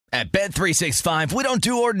At Bet365, we don't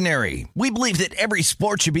do ordinary. We believe that every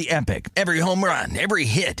sport should be epic. Every home run, every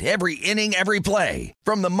hit, every inning, every play.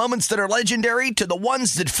 From the moments that are legendary to the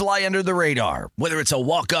ones that fly under the radar. Whether it's a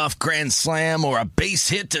walk-off grand slam or a base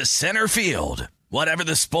hit to center field. Whatever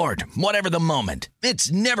the sport, whatever the moment.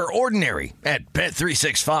 It's never ordinary at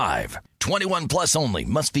Bet365. 21 plus only.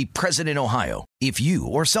 Must be present in Ohio. If you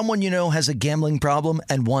or someone you know has a gambling problem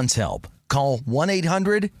and wants help, call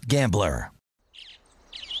 1-800-GAMBLER.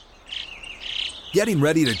 Getting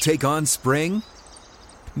ready to take on spring?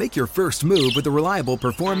 Make your first move with the reliable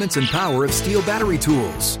performance and power of Steel battery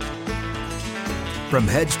tools. From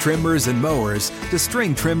hedge trimmers and mowers to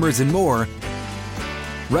string trimmers and more,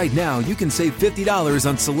 right now you can save $50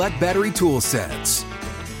 on select battery tool sets.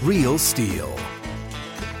 Real Steel.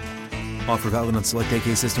 Offer valid on select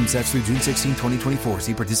AK system sets through June 16, 2024.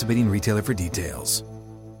 See participating retailer for details.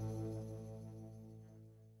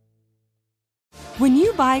 When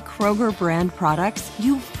you buy Kroger brand products,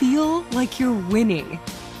 you feel like you're winning.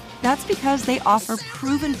 That's because they offer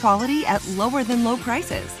proven quality at lower than low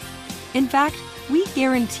prices. In fact, we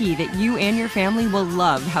guarantee that you and your family will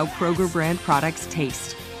love how Kroger brand products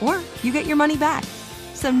taste, or you get your money back.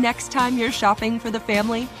 So next time you're shopping for the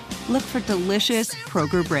family, look for delicious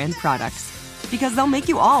Kroger brand products, because they'll make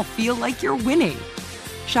you all feel like you're winning.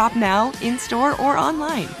 Shop now, in-store, or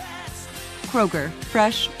online. Kroger,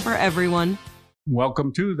 fresh for everyone.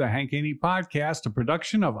 Welcome to the Hank Haney Podcast, a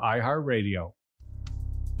production of iHeartRadio.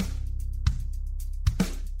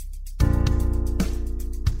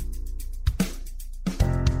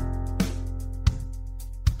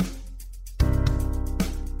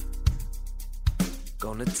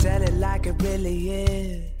 Gonna tell it like it really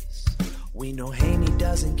is. We know Haney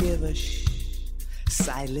doesn't give a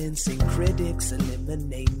Silencing critics,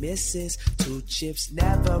 eliminate misses. 2 chips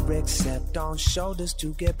never accept on shoulders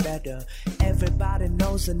to get better. Everybody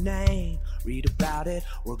knows the name, read about it.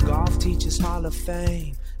 We're golf teachers Hall of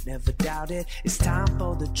Fame, never doubt it. It's time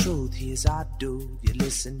for the truth, here's our dude. You're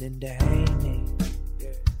listening to Haney.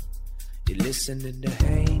 You're listening to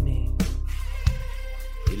Haney.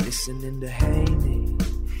 You're listening to Haney.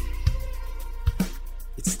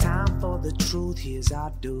 It's time for the truth, here's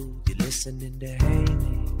our dude. You're listening to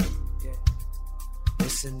Haney. Yeah.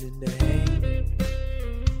 Listening to Haney.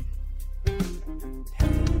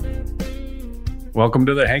 Welcome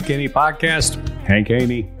to the Hank Haney Podcast. Hank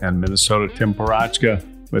Haney and Minnesota Tim Parachka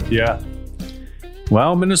with you.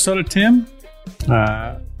 Well, Minnesota Tim,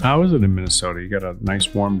 how is it in Minnesota? You got a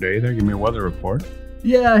nice warm day there? Give me a weather report.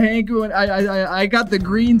 Yeah, Hank, I got the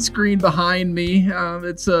green screen behind me.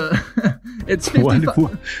 It's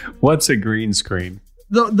 55. What's a green screen?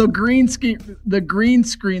 The green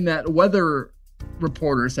screen that weather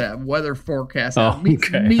reporters have, weather forecasts have.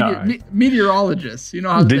 Meteorologists. You know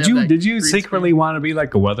how did you secretly want to be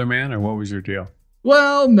like a weatherman, or what was your deal?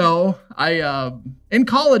 Well, no. I in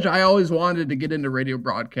college I always wanted to get into radio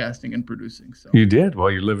broadcasting and producing. So you did? Well,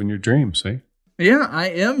 you're living your dream, see? Yeah, I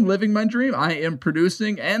am living my dream. I am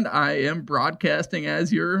producing and I am broadcasting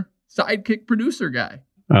as your sidekick producer guy.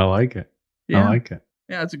 I like it. Yeah. I like it.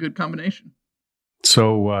 Yeah, it's a good combination.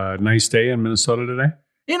 So, nice day in Minnesota today?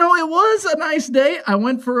 You know, it was a nice day. I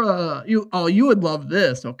went for you would love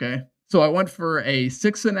this, okay? So I went for a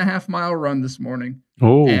 6.5 mile run this morning.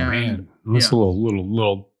 Oh, man. That's a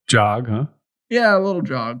little jog, huh? Yeah, a little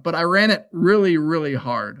jog. But I ran it really, really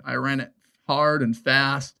hard. I ran it hard and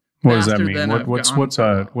fast. What does that mean? What's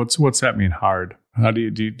that mean? Hard? How do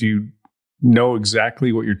you know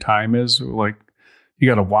exactly what your time is? Like, you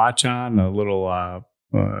got a watch on, a little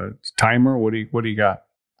timer. What do you got?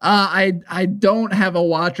 I don't have a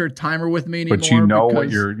watch or timer with me anymore. But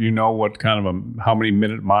you know what kind of how many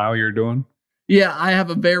minute mile you're doing? Yeah, I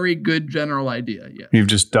have a very good general idea. Yeah, you've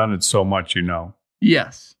just done it so much, you know.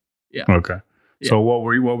 Yes. Yeah. Okay. Yeah. So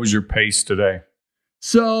what was your pace today?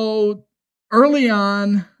 So early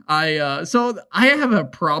on, I have a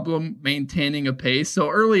problem maintaining a pace. So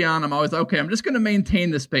early on, I'm always okay, I'm just going to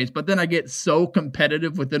maintain this pace. But then I get so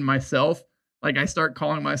competitive within myself. Like I start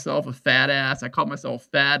calling myself a fat ass. I call myself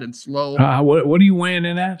fat and slow. What are you weighing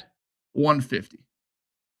in at? 150.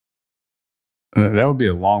 That would be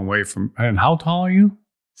a long way from. And how tall are you?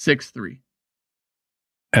 6'3".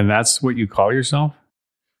 And that's what you call yourself?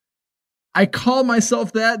 I call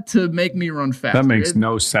myself that to make me run faster. That makes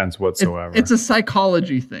no sense whatsoever. It's a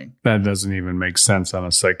psychology thing. That doesn't even make sense on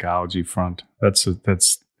a psychology front. That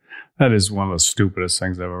is one of the stupidest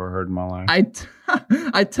things I've ever heard in my life.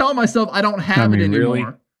 I tell myself I don't have it anymore. Really?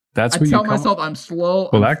 That's what I tell myself I'm slow.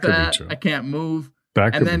 Well, I'm that could fat, be true. I can't move.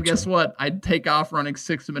 That and then guess what? I'd take off running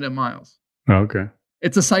 6-minute miles. Okay.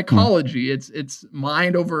 It's a psychology. It's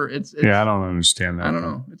mind over. It's I don't understand that. I don't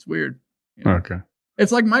know. It's weird. You know? Okay.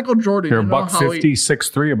 It's like Michael Jordan. You're $150,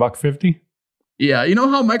 6'3", $150. Yeah, you know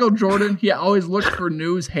how Michael Jordan, he always looked for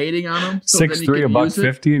news hating on him. So 6'3",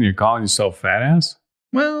 $150, and you're calling yourself fat ass?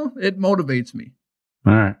 Well, it motivates me.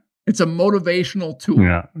 All right. It's a motivational tool.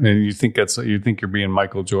 Yeah, and you think you're being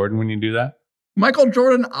Michael Jordan when you do that? Michael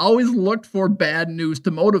Jordan always looked for bad news to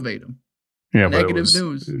motivate him. Yeah, negative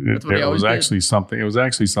news. That's what he always did. It was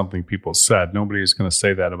actually something people said. Nobody is going to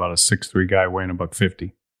say that about a 6'3" guy weighing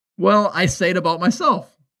 $150. Well, I say it about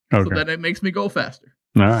myself, okay. so that it makes me go faster.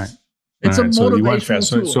 All right. It's a motivational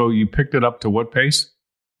tool. So you picked it up to what pace?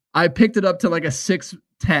 I picked it up to like a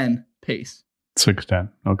 6:10 pace.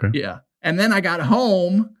 6:10. Okay. Yeah, and then I got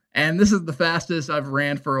home, and this is the fastest I've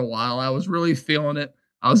ran for a while. I was really feeling it.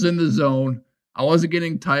 I was in the zone. I wasn't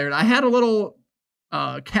getting tired. I had a little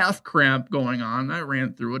calf cramp going on. I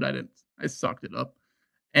ran through it. I sucked it up.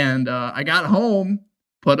 And I got home,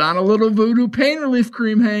 put on a little Voodoo pain relief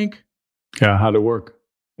cream, Hank. Yeah, how'd it work?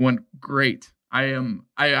 Went great.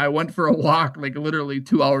 I went for a walk like literally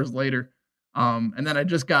 2 hours later. And then I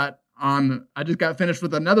just got finished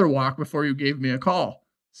with another walk before you gave me a call.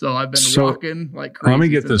 So I've been walking like crazy. Let me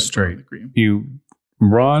get this straight. You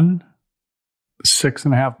run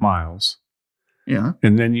 6.5 miles. Yeah.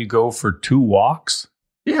 And then you go for 2 walks?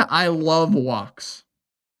 Yeah, I love walks.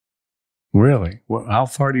 Really? Well, how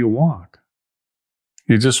far do you walk?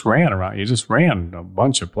 You just ran around. You just ran a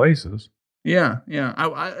bunch of places. Yeah.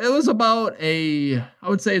 It was about I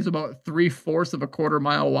would say it's about 3/4 of a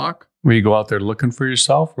quarter-mile walk. Will you go out there looking for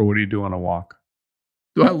yourself, or what do you do on a walk?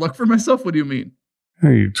 Do I look for myself? What do you mean?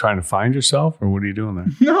 Are you trying to find yourself, or what are you doing there?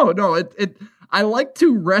 No. I like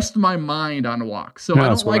to rest my mind on a walk. So I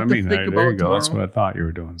don't like to think about there you go. tomorrow. That's what I thought you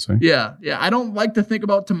were doing. See? Yeah. I don't like to think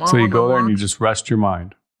about tomorrow. So you go there and you just rest your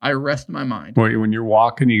mind. I rest my mind. When you're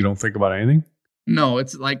walking, you don't think about anything? No,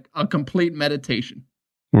 it's like a complete meditation.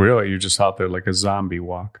 Really? You're just out there like a zombie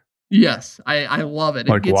walk? Yes. I love it.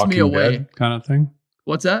 Like it gets Walking me away. Dead kind of thing?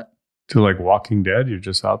 What's that? To like Walking Dead? You're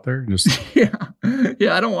just out there? Yeah.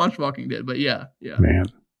 I don't watch Walking Dead, but yeah. Man,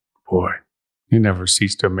 boy, you never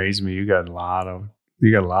cease to amaze me. You got a lot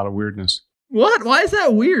of weirdness. What? Why is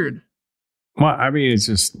that weird? Well, I mean, it's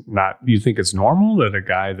just not. You think it's normal that a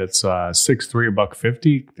guy that's 6'3",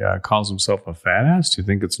 $150 calls himself a fat ass? Do you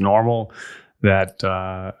think it's normal that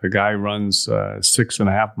a guy runs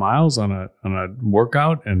 6.5 miles on a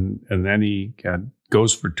workout and then he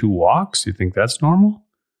goes for 2 walks? Do you think that's normal?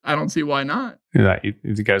 I don't see why not. Yeah, you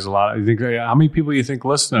think there's a lot. You think how many people you think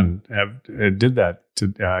listening did that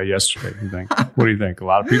yesterday? You think? What do you think? A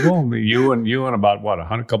lot of people? I mean, you and about what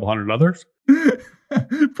couple hundred others?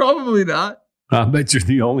 Probably not. I bet you're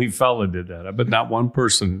the only fella did that. I bet not one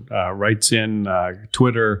person writes in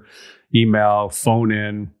Twitter, email, phone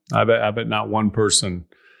in. I bet not one person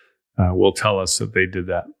will tell us that they did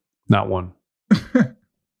that. Not one.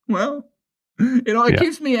 Well, it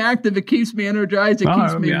keeps me active. It keeps me energized. It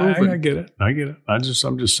keeps me moving. I get it. I'm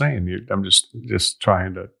just saying. I'm just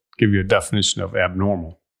trying to give you a definition of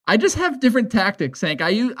abnormal. I just have different tactics, Hank.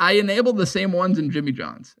 I enable the same ones in Jimmy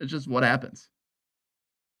John's. It's just what happens.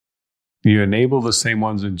 You enable the same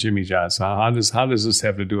ones in Jimmy John's. How does this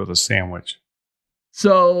have to do with a sandwich?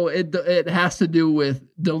 So it has to do with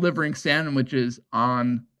delivering sandwiches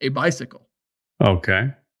on a bicycle.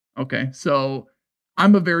 Okay. So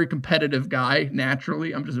I'm a very competitive guy.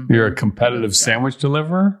 Naturally, You're a competitive sandwich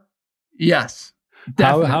deliverer? Yes.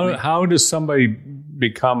 Definitely. How does somebody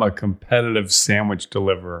become a competitive sandwich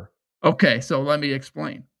deliverer? Okay, so let me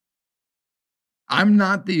explain. I'm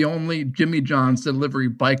not the only Jimmy John's delivery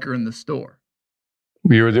biker in the store.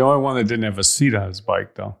 You were the only one that didn't have a seat on his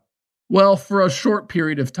bike, though. Well, for a short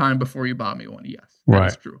period of time before you bought me one, yes. That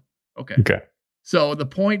is true. Okay. So the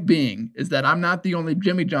point being is that I'm not the only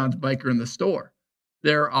Jimmy John's biker in the store.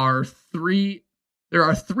 There are three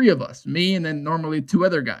of us, me and then normally 2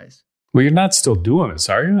 other guys. Well, you're not still doing this,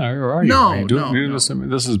 are you? Or are you? No,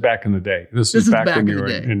 This is back in the day. This is back when you were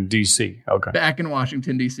in D.C. Okay. Back in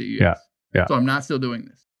Washington, D.C., yes. Yeah. So I'm not still doing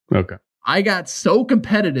this. Okay. I got so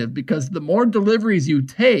competitive because the more deliveries you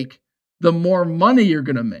take, the more money you're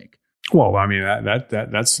going to make. Well, I mean,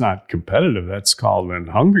 that's not competitive. That's called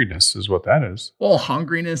hungriness is what that is. Well,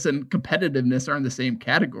 hungriness and competitiveness are in the same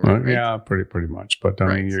category. Right? Yeah, pretty much. But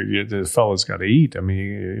I mean, the fella's got to eat. I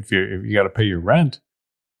mean, if you got to pay your rent.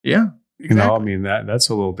 Yeah. Exactly. I mean, that's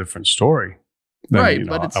a little different story. Right,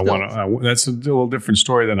 but it's that's a little different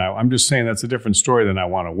story than I'm just saying that's a different story than I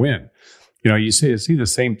want to win. You see the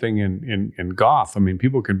same thing in golf. I mean,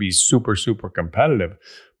 people can be super, super competitive,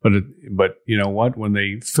 but you know what? When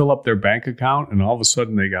they fill up their bank account and all of a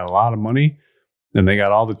sudden they got a lot of money, And they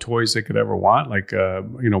got all the toys they could ever want. Like,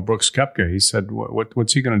 Brooks Koepka, he said,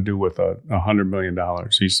 what's he going to do with $100 million?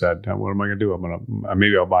 He said, what am I going to do?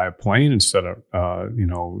 Maybe I'll buy a plane instead of,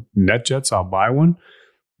 NetJets. I'll buy one.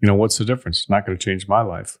 What's the difference? It's not going to change my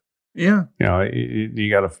life. Yeah.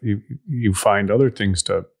 You find other things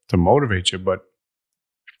to motivate you. But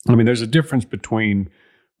I mean, there's a difference between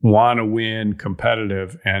want to win,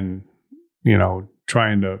 competitive, and,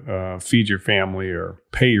 trying to feed your family or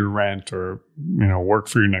pay your rent or, work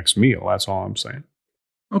for your next meal. That's all I'm saying.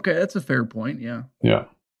 Okay. That's a fair point. Yeah. Yeah.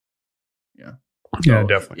 Yeah. Yeah,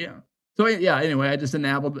 definitely. Yeah. So anyway, I just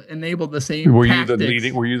enabled the same Were tactics.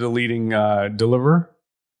 you the leading deliverer?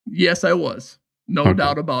 Yes, I was. No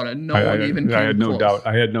doubt about it. No one even came I had no close. doubt.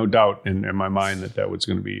 I had no doubt in my mind that was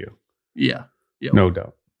going to be you. Yeah. Yep. No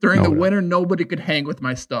doubt. During the winter, nobody could hang with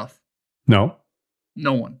my stuff. No?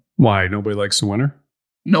 No one. Why? Nobody likes the winter?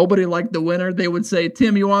 Nobody liked the winter. They would say,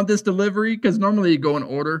 Tim, you want this delivery? Because normally you go in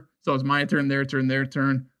order. So it's my turn, their turn, their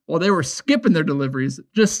turn. Well, they were skipping their deliveries,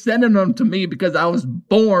 just sending them to me because I was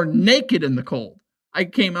born naked in the cold. I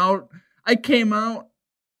came out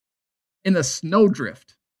in a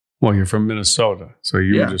snowdrift. Well, you're from Minnesota. So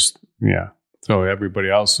you just, So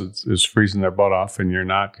everybody else is freezing their butt off and you're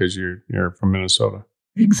not because you're from Minnesota.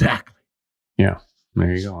 Exactly. Yeah.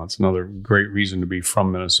 There you go. That's another great reason to be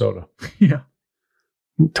from Minnesota. Yeah.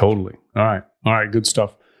 Totally. All right. Good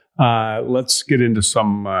stuff. Let's get into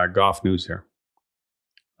some golf news here.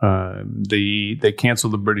 They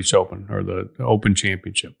canceled the British Open or the Open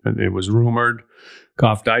Championship. It was rumored.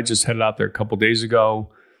 Golf Digest headed out there a couple days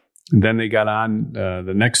ago. And then they got on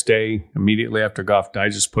the next day, immediately after Golf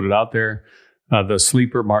Digest put it out there. The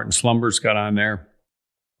sleeper, Martin Slumbers, got on there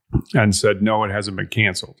and said, no, it hasn't been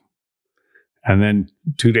canceled. And then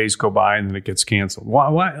 2 days go by and then it gets canceled.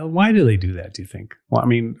 Why do they do that, do you think? Well, I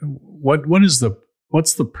mean, what's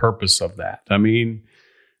the purpose of that? I mean,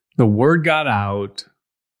 the word got out.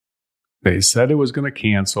 They said it was going to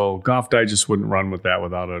cancel. Golf Digest wouldn't run with that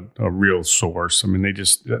without a real source. I mean,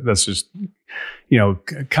 that's just,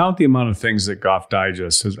 count the amount of things that Golf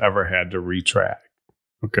Digest has ever had to retract.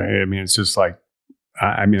 Okay. I mean, it's just like,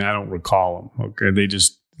 I don't recall them. Okay.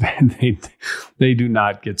 They do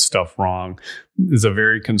not get stuff wrong. It's a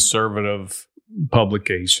very conservative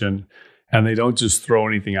publication, and they don't just throw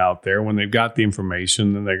anything out there. When they've got the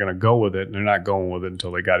information, then they're going to go with it, and they're not going with it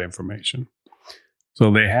until they got information.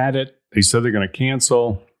 So they had it. They said they're going to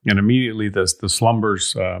cancel, and immediately the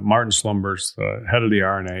Slumbers, Martin Slumbers, the head of the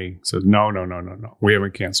R&A, says, no, we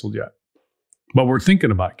haven't canceled yet. But we're thinking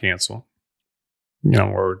about canceling.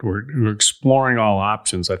 We're exploring all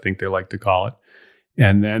options, I think they like to call it.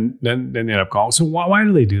 And then they end up calling. So why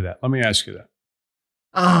do they do that? Let me ask you that.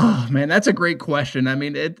 Oh, man, that's a great question. I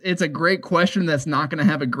mean, it's a great question that's not going to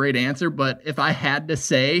have a great answer. But if I had to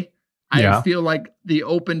say, I feel like the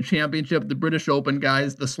Open Championship, the British Open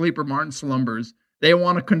guys, the sleeper Martin Slumbers, they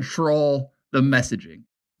want to control the messaging.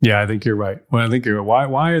 Yeah, I think you're right. Well, I think you're right.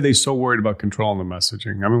 Why are they so worried about controlling the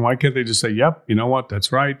messaging? I mean, why can't they just say, yep, you know what?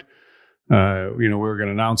 That's right. We're going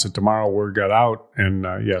to announce it tomorrow. Word got out. And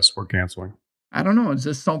yes, we're canceling. I don't know. It's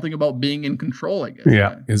just something about being in control, I guess.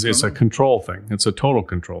 Yeah, it's a control thing. It's a total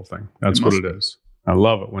control thing. That's what it is. I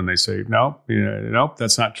love it when they say, nope,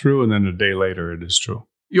 that's not true. And then a day later, it is true.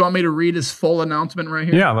 You want me to read his full announcement right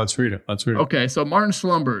here? Yeah, let's read it. Okay, so Martin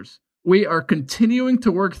Slumbers. We are continuing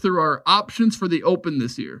to work through our options for the Open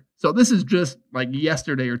this year. So this is just like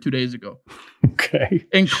yesterday or 2 days ago. Okay.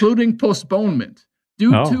 Including postponement.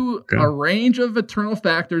 Due to a range of internal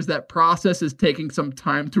factors, that process is taking some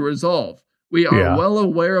time to resolve. We are well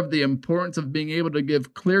aware of the importance of being able to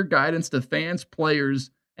give clear guidance to fans, players,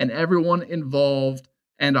 and everyone involved,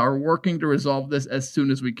 and are working to resolve this as soon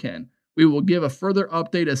as we can. We will give a further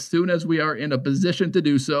update as soon as we are in a position to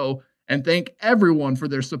do so, and thank everyone for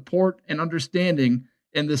their support and understanding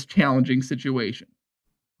in this challenging situation.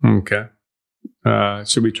 Okay.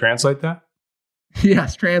 Should we translate that?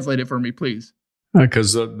 Yes, translate it for me, please.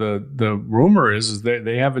 Because the rumor is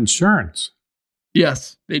they have insurance.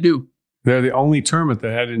 Yes, they do. They're the only tournament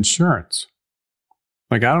that had insurance.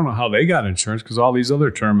 Like, I don't know how they got insurance, because all these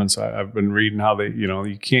other tournaments I've been reading how they,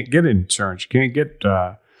 you can't get insurance. You can't get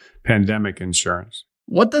pandemic insurance.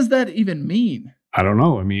 What does that even mean? I don't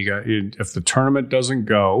know. I mean, if the tournament doesn't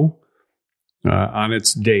go on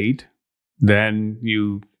its date, then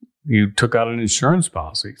you took out an insurance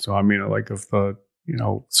policy. So, I mean, like if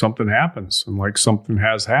something happens, and like something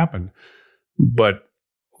has happened, but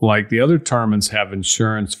like the other tournaments have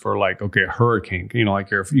insurance for like, okay, a hurricane,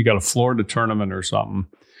 like if you got a Florida tournament or something,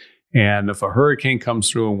 and if a hurricane comes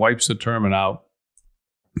through and wipes the tournament out,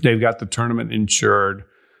 they've got the tournament insured.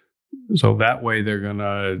 So that way they're going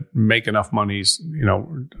to make enough money,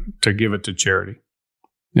 to give it to charity.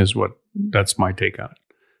 That's my take on it.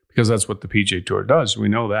 Because that's what the PGA Tour does. We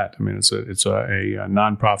know that. I mean, it's a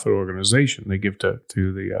nonprofit organization. They give to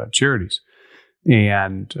the charities,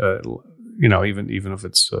 and even if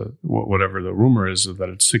it's whatever the rumor is that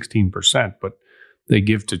it's 16%, but they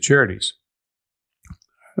give to charities.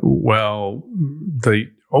 Well, the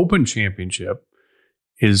Open Championship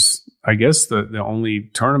is, I guess, the only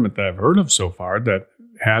tournament that I've heard of so far that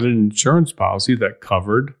had an insurance policy that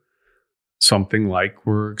covered something like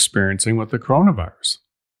we're experiencing with the coronavirus.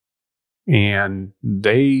 And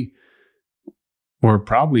they were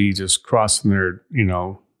probably just crossing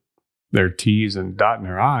their T's and dotting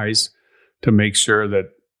their I's to make sure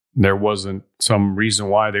that there wasn't some reason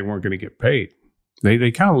why they weren't going to get paid.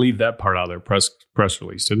 They kind of leave that part out of their press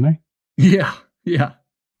release, didn't they? Yeah. Yeah.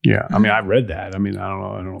 I mean, I read that. I mean, I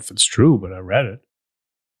don't know if it's true, but I read it.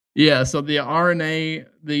 Yeah. So the RNA,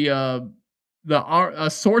 a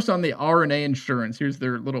source on the RNA insurance. Here's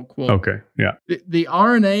their little quote. Okay. Yeah. The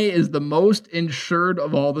RNA is the most insured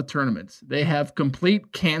of all the tournaments. They have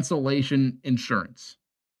complete cancellation insurance.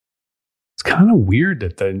 It's kind of weird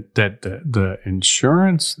that the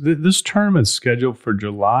insurance, this tournament's scheduled for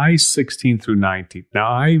July 16th through 19th.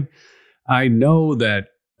 Now, I know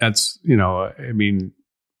that's,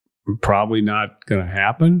 probably not going to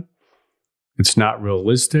happen. It's not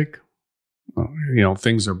realistic.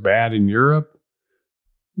 Things are bad in Europe.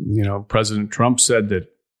 President Trump said that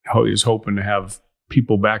he's hoping to have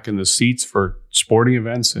people back in the seats for sporting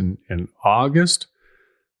events in August.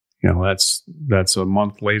 That's a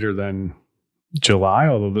month later than July,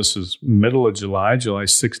 although this is middle of July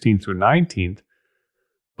 16th through 19th.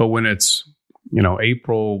 But when it's,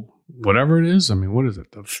 April, whatever it is, I mean, what is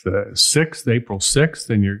it? The 6th, April 6th,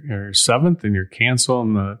 and you're 7th, and you're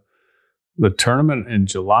canceling the tournament in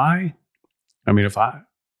July. I mean, if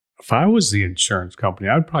I was the insurance company,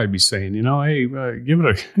 I'd probably be saying, hey, give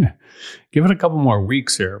it a couple more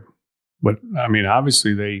weeks here. But I mean,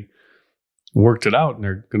 obviously they worked it out, and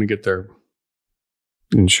they're going to get their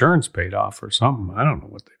insurance paid off or something. I don't know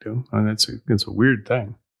what they do. I mean, it's a weird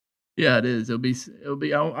thing. Yeah, it is. It'll be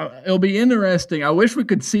interesting. I wish we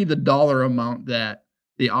could see the dollar amount that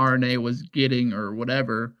the RNA was getting or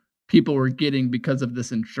whatever people were getting because of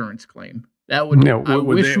this insurance claim. That would. No,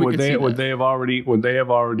 would they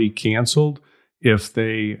have already canceled if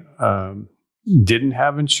they didn't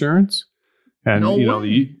have insurance? And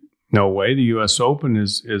no way. The U.S. Open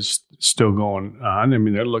is still going on. I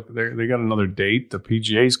mean, they got another date. The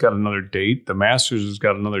PGA's got another date. The Masters has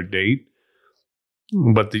got another date.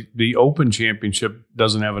 But the Open Championship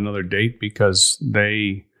doesn't have another date because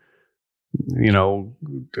they,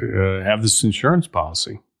 have this insurance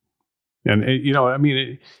policy. And,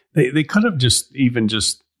 they could have they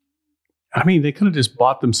could have just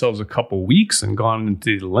bought themselves a couple weeks and gone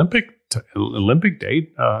into the Olympic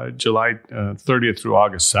date, July 30th through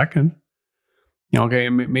August 2nd. Okay,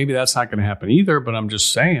 maybe that's not going to happen either, but I'm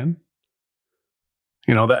just saying,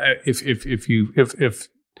 that if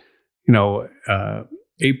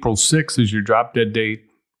April 6th is your drop dead date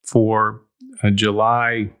for a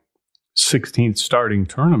July 16th starting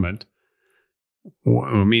tournament,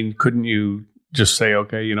 I mean, couldn't you just say,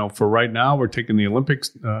 okay, for right now, we're taking the Olympics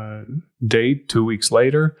date 2 weeks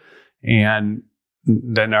later, and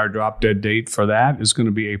then our drop dead date for that is going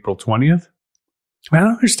to be April 20th? I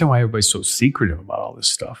don't understand why everybody's so secretive about all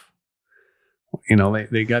this stuff.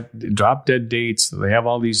 They got drop dead dates. They have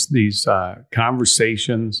all these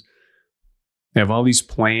conversations. They have all these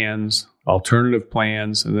plans, alternative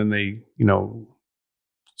plans, and then they,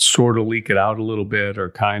 sort of leak it out a little bit or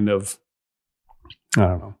kind of, I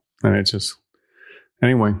don't know. And it's just,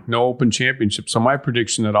 anyway, no Open Championship. So my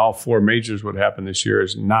prediction that all four majors would happen this year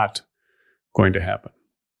is not going to happen.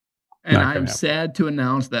 And I'm sad to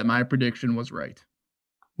announce that my prediction was right.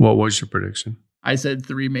 What was your prediction? I said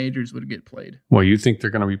 3 majors would get played. Well, you think they're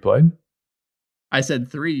going to be played? I said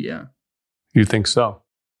 3, yeah. You think so?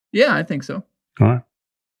 Yeah, I think so. All right.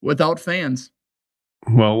 Without fans.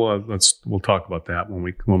 Well, we'll talk about that when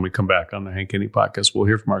we come back on the Hank Haney podcast. We'll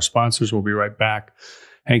hear from our sponsors. We'll be right back.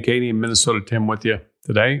 Hank Haney and Minnesota Tim with you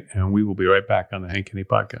today, and we will be right back on the Hank Haney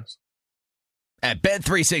podcast. At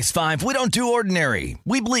Bet365, we don't do ordinary.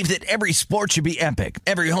 We believe that every sport should be epic.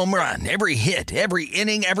 Every home run, every hit, every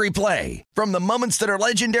inning, every play. From the moments that are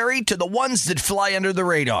legendary to the ones that fly under the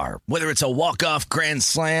radar. Whether it's a walk-off grand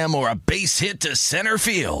slam or a base hit to center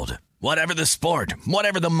field. Whatever the sport,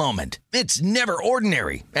 whatever the moment. It's never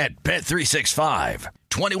ordinary at Bet365.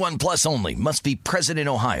 21 plus only. Must be present in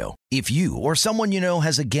Ohio. If you or someone you know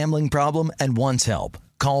has a gambling problem and wants help,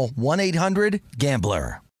 call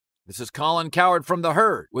 1-800-GAMBLER. This is Colin Cowherd from The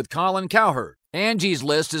Herd with Colin Cowherd. Angie's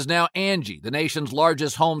List is now Angie, the nation's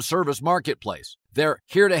largest home service marketplace. They're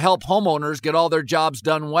here to help homeowners get all their jobs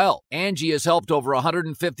done well. Angie has helped over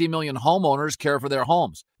 150 million homeowners care for their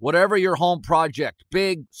homes. Whatever your home project,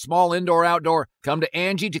 big, small, indoor, outdoor, come to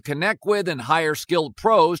Angie to connect with and hire skilled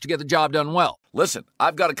pros to get the job done well. Listen,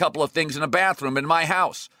 I've got a couple of things in a bathroom in my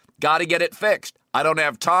house. Got to get it fixed. I don't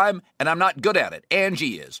have time, and I'm not good at it.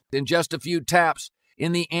 Angie is. In just a few taps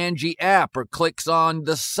in the Angie app or clicks on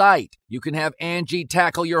the site, you can have Angie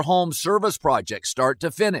tackle your home service project start to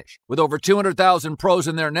finish. With over 200,000 pros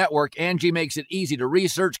in their network, Angie makes it easy to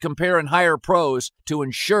research, compare, and hire pros to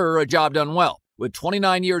ensure a job done well. With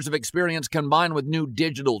 29 years of experience combined with new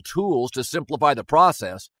digital tools to simplify the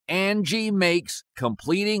process, Angie makes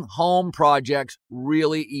completing home projects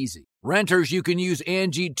really easy. Renters, you can use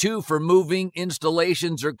Angie too for moving,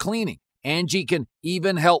 installations, or cleaning. Angie can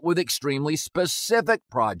even help with extremely specific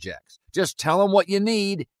projects. Just tell them what you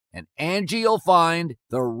need, and Angie will find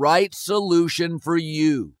the right solution for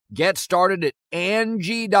you. Get started at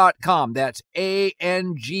Angie.com. That's ANGI.com,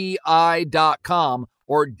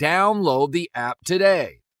 or download the app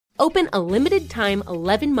today. Open a limited-time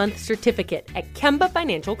 11-month certificate at Kemba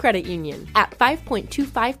Financial Credit Union. At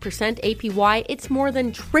 5.25% APY, it's more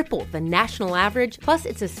than triple the national average, plus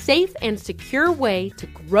it's a safe and secure way to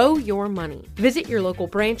grow your money. Visit your local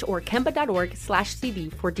branch or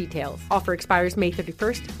kemba.org/CD for details. Offer expires May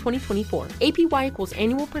 31st, 2024. APY equals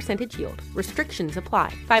annual percentage yield. Restrictions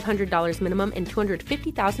apply. $500 minimum and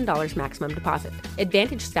 $250,000 maximum deposit.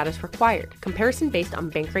 Advantage status required. Comparison based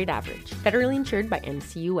on bank rate average. Federally insured by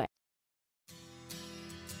NCUA.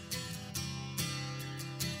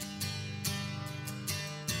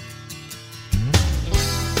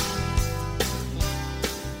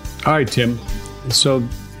 All right, Tim. So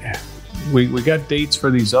we got dates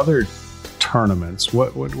for these other tournaments.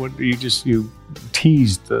 What you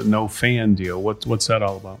teased the no fan deal. What's that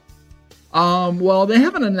all about? Well, they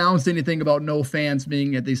haven't announced anything about no fans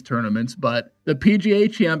being at these tournaments, but the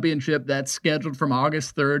PGA Championship that's scheduled from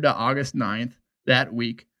August 3rd to August 9th that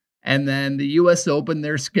week. And then the U.S. Open,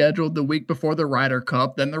 they're scheduled the week before the Ryder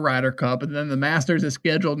Cup, then the Ryder Cup, and then the Masters is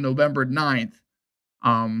scheduled November 9th.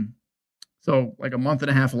 So like a month and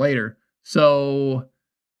a half later. So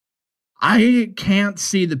I can't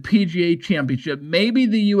see the PGA Championship. Maybe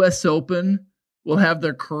the U.S. Open will have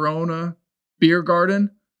their Corona Beer Garden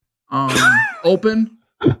open,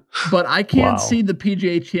 but I can't see the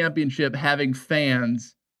PGA Championship having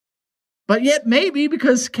fans. But yet maybe,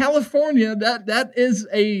 because California,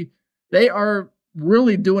 they are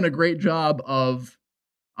really doing a great job of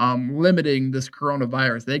limiting this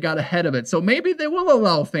coronavirus. They got ahead of it. So maybe they will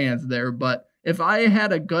allow fans there. But if I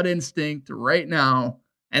had a gut instinct right now,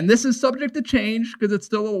 and this is subject to change because it's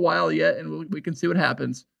still a little while yet and we can see what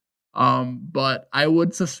happens. But I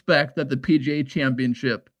would suspect that the PGA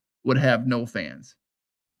Championship would have no fans.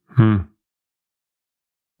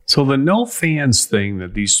 So the no fans thing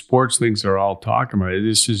that these sports leagues are all talking about,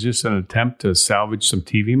 this is just an attempt to salvage some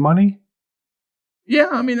TV money? Yeah,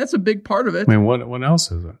 I mean, that's a big part of it. I mean, what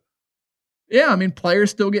else is it? Yeah, I mean,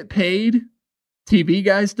 players still get paid. TV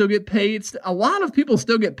guys still get paid. A lot of people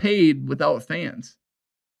still get paid without fans.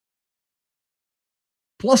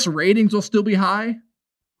 Plus, ratings will still be high.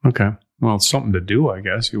 Okay. Well, it's something to do, I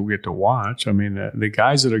guess. You'll get to watch. I mean, the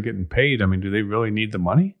guys that are getting paid, I mean, do they really need the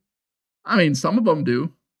money? I mean, some of them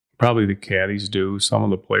do. Probably the caddies do. Some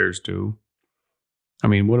of the players do. I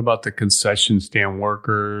mean, what about the concession stand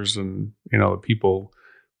workers and, the people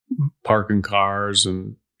parking cars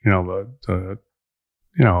and, the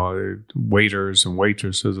waiters and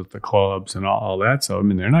waitresses at the clubs and all that. So, I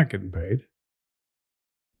mean, they're not getting paid.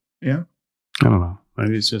 Yeah. I don't know. I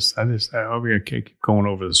keep going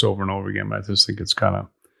over this over and over again, but I just think it's kind of,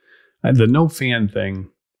 the no fan thing,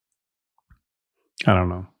 I don't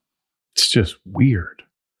know. It's just weird.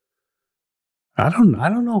 I don't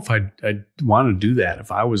know if I'd want to do that if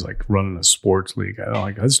I was like running a sports league. I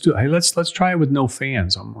don't let's try it with no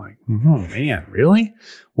fans. I'm like, oh man, really?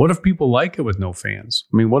 What if people like it with no fans?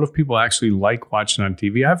 I mean, what if people actually like watching on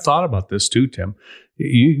TV? I've thought about this too, Tim.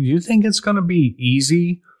 You think it's going to be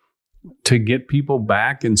easy to get people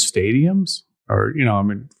back in stadiums or,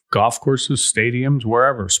 golf courses, stadiums,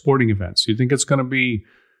 wherever, sporting events? You think it's going to be,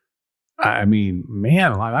 I mean,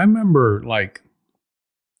 man, I remember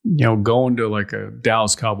going to like a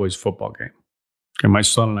Dallas Cowboys football game. And my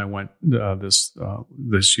son and I went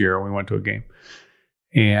this year. We went to a game.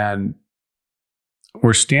 And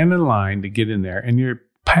we're standing in line to get in there. And you're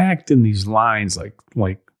packed in these lines like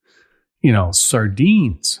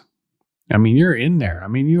sardines. I mean, you're in there. I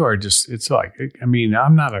mean, you are just, it's like, I mean,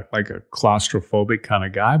 I'm not like a claustrophobic kind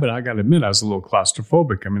of guy, but I got to admit, I was a little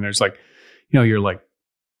claustrophobic. I mean, there's like, you're like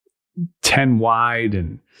 10 wide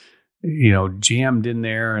and, jammed in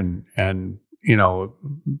there and,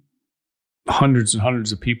 hundreds and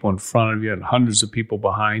hundreds of people in front of you and hundreds of people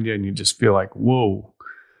behind you. And you just feel like, whoa,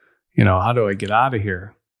 how do I get out of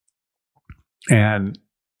here? And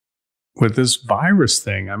with this virus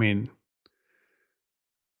thing, I don't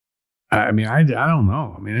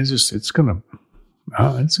know. I mean, it's going to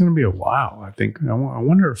be a while. I think, I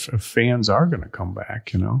wonder if fans are going to come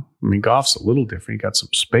back, I mean, golf's a little different. You got some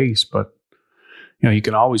space, but you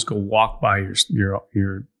can always go walk by your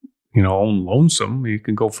own lonesome. You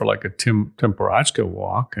can go for like a Tim Parochka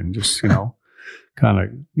walk and just, kind of,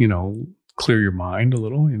 clear your mind a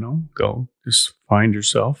little, go just find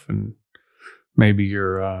yourself and maybe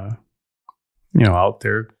you're, out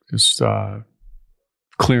there just,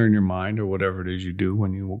 clearing your mind or whatever it is you do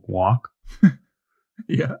when you walk.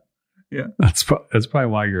 Yeah. That's probably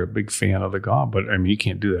why you're a big fan of the golf. But I mean, you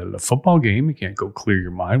can't do that at a football game. You can't go clear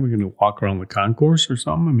your mind. We're going to walk around the concourse or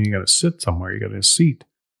something. I mean, you got to sit somewhere. You got a seat.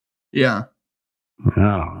 Yeah. I don't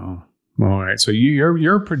know. All right. So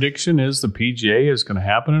your prediction is the PGA is going to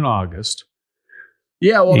happen in August.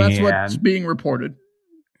 Yeah. Well, that's what's being reported.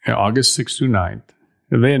 August 6th through 9th.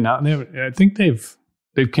 I think they've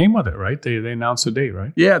came with it, right? They announced the date,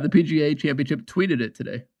 right? Yeah, the PGA Championship tweeted it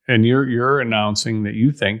today. And you're announcing that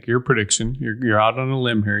you think your prediction. You're out on a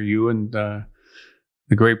limb here. You and the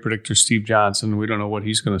great predictor Steve Johnson. We don't know what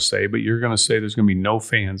he's going to say, but you're going to say there's going to be no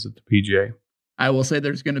fans at the PGA. I will say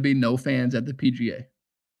there's going to be no fans at the PGA.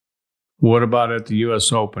 What about at the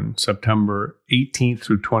U.S. Open, September 18th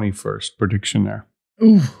through 21st? Prediction there.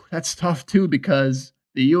 Ooh, that's tough too because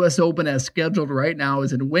the U.S. Open as scheduled right now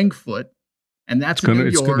is in Winged Foot. And that's in New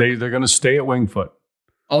York. They're going to stay at Winged Foot.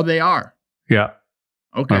 Oh, they are? Yeah.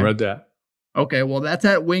 Okay. I read that. Okay, well, that's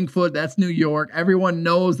at Winged Foot. That's New York. Everyone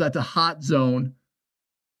knows that's a hot zone.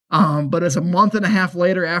 But it's a month and a half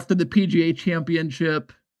later after the PGA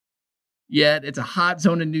Championship. Yet it's a hot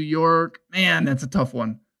zone in New York. Man, that's a tough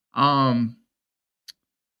one. I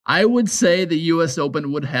would say the U.S.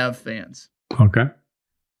 Open would have fans. Okay.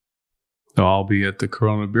 They'll all be at the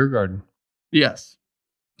Corona Beer Garden. Yes.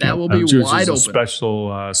 That will be wide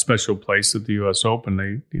open. Special place at the U.S. Open.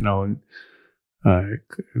 They,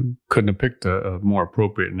 couldn't have picked a more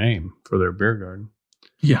appropriate name for their beer garden.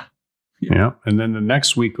 Yeah. And then the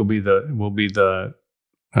next week will be the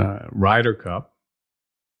Ryder Cup,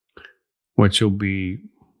 which will be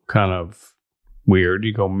kind of weird.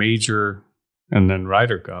 You go major and then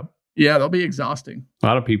Ryder Cup. Yeah, that'll be exhausting. A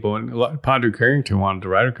lot of people, and Padraig Harrington wanted the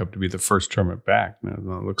Ryder Cup to be the first tournament back.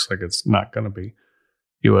 Now, it looks like it's not going to be.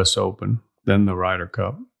 U.S. Open, then the Ryder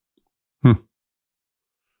Cup. No,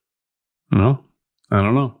 I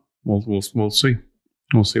don't know. We'll see.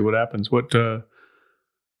 We'll see what happens. What the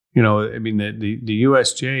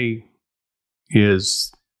USJ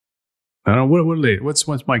is. I don't know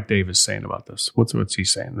what's Mike Davis saying about this. What's he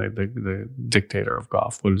saying? The dictator of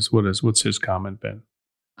golf. What's his comment been?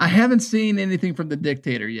 I haven't seen anything from the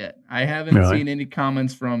dictator yet. I haven't seen any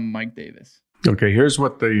comments from Mike Davis. Okay, here's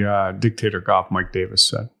what the dictator golf Mike Davis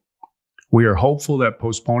said. We are hopeful that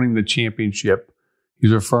postponing the championship,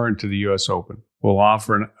 he's referring to the U.S. Open, will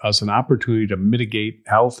offer us an opportunity to mitigate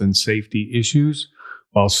health and safety issues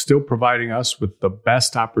while still providing us with the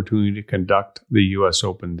best opportunity to conduct the U.S.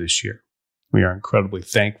 Open this year. We are incredibly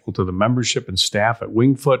thankful to the membership and staff at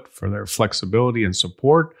Winged Foot for their flexibility and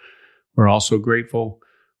support. We're also grateful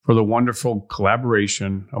for the wonderful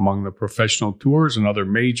collaboration among the professional tours and other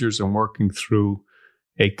majors in working through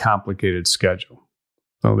a complicated schedule.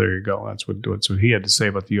 So there you go. That's what he had to say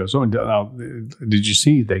about the U.S. Open. Now, did you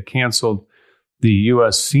see they canceled the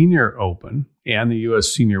U.S. Senior Open and the U.S.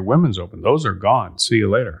 Senior Women's Open? Those are gone. See you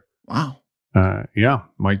later. Wow. Yeah.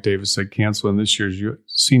 Mike Davis said canceling this year's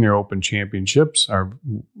Senior Open championships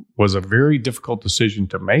was a very difficult decision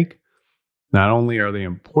to make. Not only are they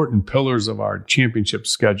important pillars of our championship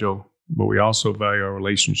schedule, but we also value our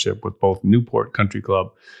relationship with both Newport Country Club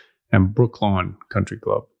and Brooklawn Country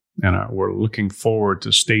Club. And we're looking forward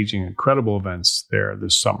to staging incredible events there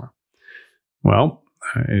this summer. Well,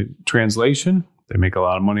 translation, they make a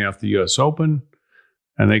lot of money off the U.S. Open,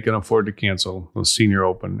 and they can afford to cancel the Senior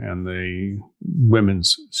Open and the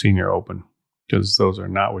Women's Senior Open because those are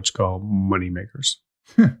not what you call money makers.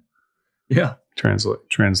 Yeah.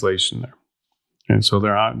 Translation there. And so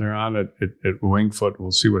they're on at Winged Foot.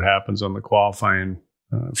 We'll see what happens on the qualifying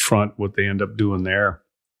front, what they end up doing there.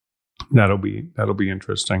 That'll be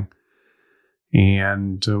interesting,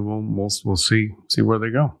 and we'll see where they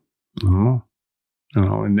go. I don't know.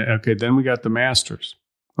 And okay, then we got the Masters.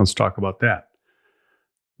 Let's talk about that.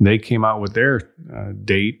 They came out with their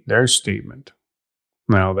date, their statement.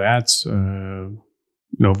 Now that's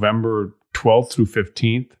November 12th through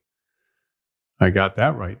 15th. I got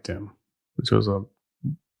that right, Tim, which was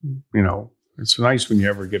it's nice when you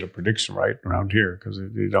ever get a prediction right around here because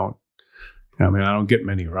you don't, I don't get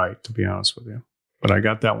many right, to be honest with you. But I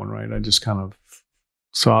got that one right. I just kind of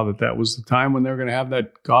saw that was the time when they were going to have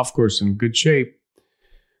that golf course in good shape.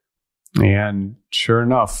 And sure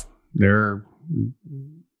enough, they're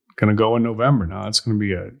going to go in November. Now it's going to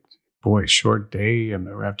be a short day, and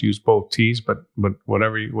they have to use both tees. But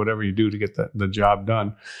whatever you do to get the job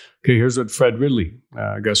done. Okay, here's what Fred Ridley,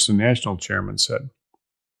 Augusta National Chairman, said: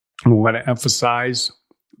 "We want to emphasize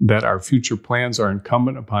that our future plans are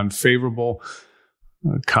incumbent upon favorable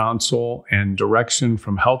counsel and direction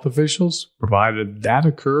from health officials. Provided that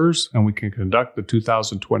occurs and we can conduct the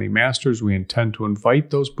 2020 Masters, we intend to invite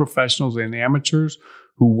those professionals and amateurs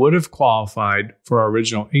who would have qualified for our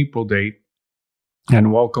original April date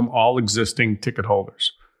and welcome all existing ticket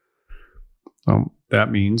holders." That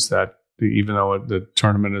means that even though the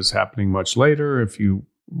tournament is happening much later, if you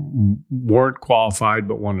weren't qualified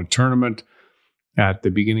but won a tournament at the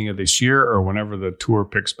beginning of this year or whenever the tour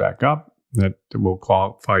picks back up, that will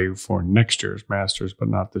qualify you for next year's Masters, but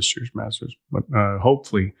not this year's Masters. But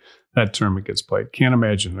hopefully that tournament gets played. Can't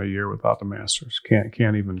imagine a year without the Masters.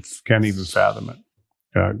 Can't even fathom it.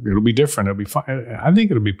 It'll be different. It'll be fun. I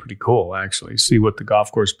think it'll be pretty cool, actually. See what the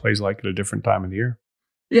golf course plays like at a different time of the year.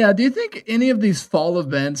 Yeah. Do you think any of these fall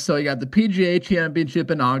events? So you got the PGA Championship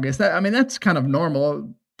in August. That's kind of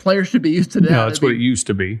normal. Players should be used to that. No, that's what it used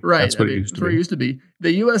to be. Right. That's what it used to be.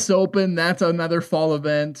 The U.S. Open, that's another fall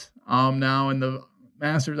event now, and the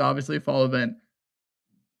Masters, obviously, a fall event.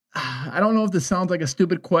 I don't know if this sounds like a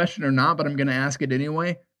stupid question or not, but I'm going to ask it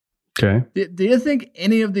anyway. Okay. Do you think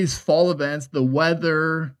any of these fall events, the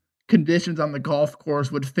weather, conditions on the golf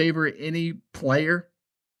course would favor any player?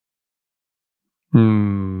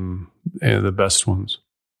 Yeah, the best ones.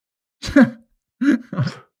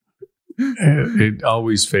 It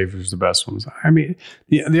always favors the best ones.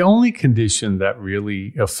 The only condition that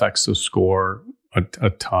really affects the score a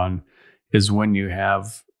ton is when you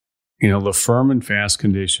have, the firm and fast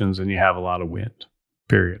conditions and you have a lot of wind,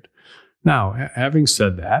 period. Now, having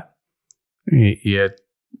said that, it,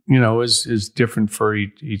 is different for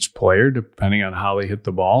each player depending on how they hit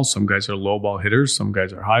the ball. Some guys are low ball hitters. Some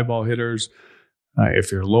guys are high ball hitters.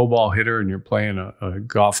 If you're a low ball hitter and you're playing a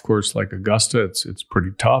golf course like Augusta, it's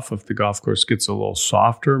pretty tough. If the golf course gets a little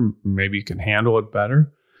softer, maybe you can handle it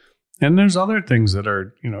better. And there's other things that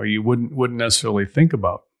are, you wouldn't necessarily think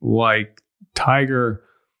about. Like Tiger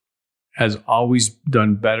has always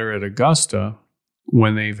done better at Augusta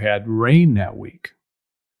when they've had rain that week.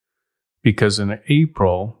 Because in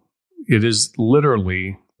April, it is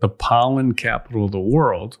literally the pollen capital of the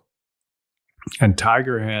world. And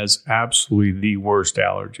Tiger has absolutely the worst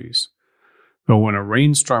allergies. So when a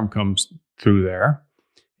rainstorm comes through there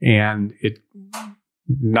and it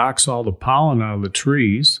knocks all the pollen out of the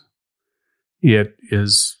trees, it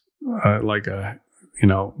is like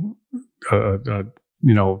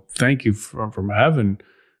thank you from heaven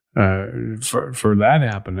for that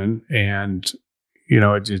happening. And,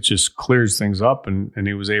 it just clears things up and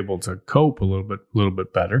he was able to cope a little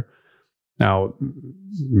bit better. Now,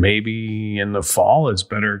 maybe in the fall, it's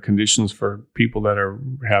better conditions for people that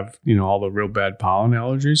have all the real bad pollen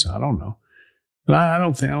allergies. I don't know, but I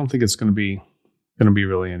don't think it's going to be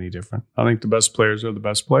really any different. I think the best players are the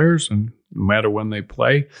best players, and no matter when they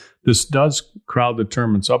play, this does crowd the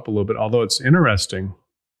tournaments up a little bit. Although it's interesting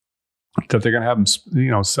that they're going to have them,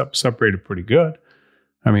 separated pretty good.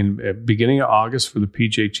 At beginning of August for the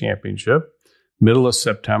PGA Championship, middle of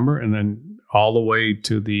September, and then all the way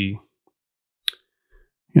to the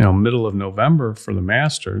middle of November for the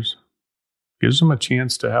Masters. Gives them a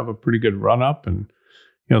chance to have a pretty good run up, and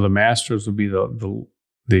the Masters will be the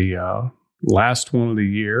last one of the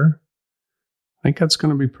year. I think that's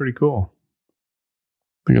going to be pretty cool.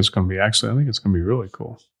 I think it's going to be really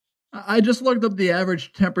cool. I just looked up the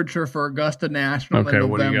average temperature for Augusta National in November.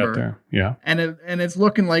 What do you got there? Yeah. And it's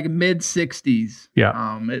looking like mid-60s.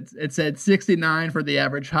 Yeah. It said 69 for the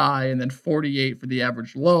average high and then 48 for the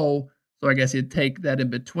average low. So I guess you'd take that in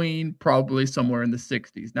between, probably somewhere in the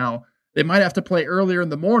 60s. Now, they might have to play earlier in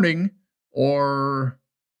the morning or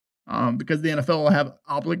because the NFL will have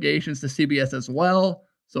obligations to CBS as well.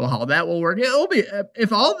 So how that will work. It'll be,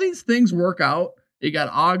 if all these things work out, you got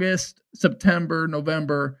August, September,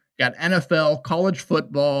 November, you got NFL, college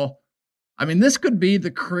football. This could be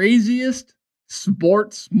the craziest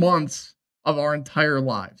sports months of our entire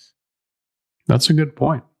lives. That's a good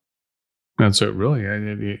point. That's it. Really,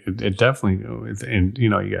 it definitely. And you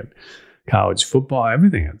got college football,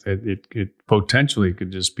 everything. It potentially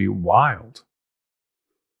could just be wild.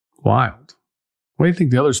 Wild. What do you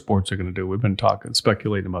think the other sports are going to do? We've been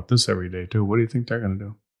speculating about this every day too. What do you think they're going to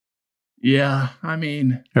do? Yeah, I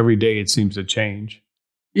mean, every day it seems to change.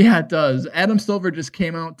 Yeah, it does. Adam Silver just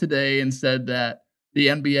came out today and said that the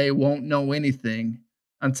NBA won't know anything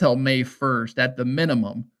until May 1st at the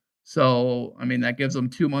minimum. So, I mean, that gives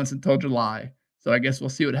them 2 months until July. So I guess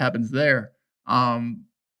we'll see what happens there.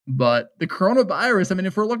 But the coronavirus, I mean,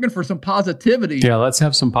 if we're looking for some positivity. Yeah, let's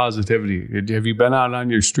have some positivity. Have you been out on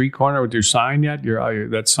your street corner with your sign yet?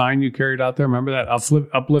 That sign you carried out there, remember that?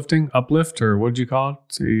 Uplift, or what did you call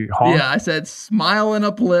it? Yeah, I said smile and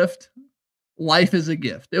uplift. Life is a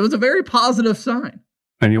gift. It was a very positive sign.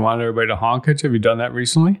 And you wanted everybody to honk at you? Have you done that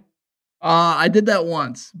recently? I did that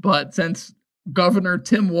once, but since Governor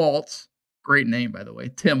Tim Walz, great name, by the way,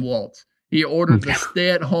 Tim Walz, he ordered the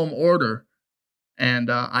stay-at-home order.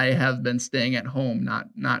 And I have been staying at home,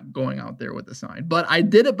 not going out there with the sign. But I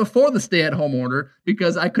did it before the stay-at-home order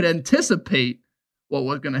because I could anticipate what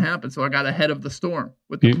was going to happen. So I got ahead of the storm.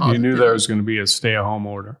 With the you knew there was going to be a stay-at-home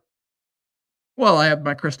order. Well, I have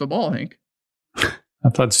my crystal ball, Hank. I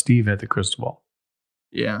thought Steve had the crystal ball.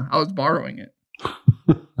 Yeah, I was borrowing it.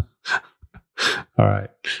 All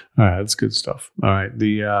right, that's good stuff. All right,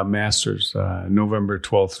 the Masters, November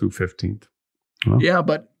 12th through 15th. Well,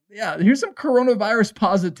 Yeah, here's some coronavirus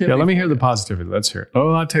positivity. Yeah, let me hear the positivity. Let's hear it.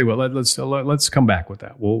 Oh, I'll tell you what. Let's come back with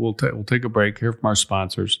that. We'll take a break, hear from our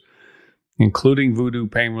sponsors, including Voodoo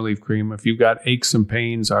Pain Relief Cream. If you've got aches and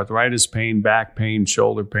pains, arthritis pain, back pain,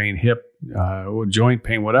 shoulder pain, hip, joint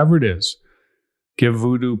pain, whatever it is, give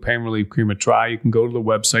Voodoo Pain Relief Cream a try. You can go to the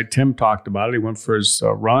website. Tim talked about it. He went for his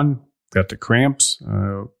run, got the cramps,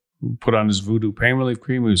 put on his Voodoo Pain Relief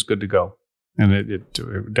Cream. He was good to go. And it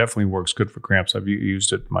definitely works good for cramps. I've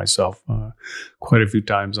used it myself quite a few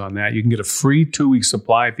times on that. You can get a free 2-week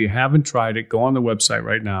supply. If you haven't tried it, go on the website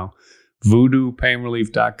right now,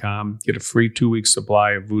 voodoopainrelief.com. Get a free 2-week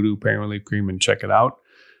supply of Voodoo Pain Relief Cream and check it out.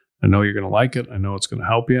 I know you're going to like it. I know it's going to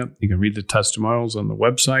help you. You can read the testimonials on the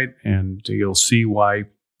website, and you'll see why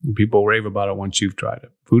people rave about it once you've tried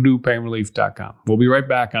it. voodoopainrelief.com. We'll be right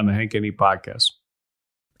back on the Hank Haney Podcast.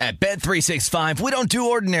 At Bet365, we don't do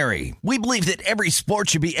ordinary. We believe that every sport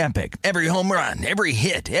should be epic. Every home run, every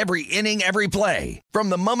hit, every inning, every play. From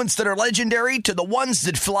the moments that are legendary to the ones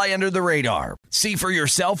that fly under the radar. See for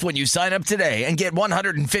yourself when you sign up today and get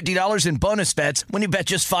 $150 in bonus bets when you bet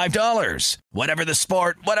just $5. Whatever the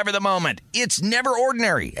sport, whatever the moment, it's never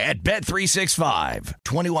ordinary at Bet365.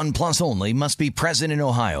 21 plus only. Must be present in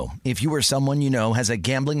Ohio. If you or someone you know has a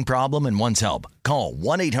gambling problem and wants help, call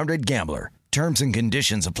 1-800-GAMBLER. Terms and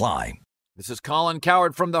conditions apply. This is Colin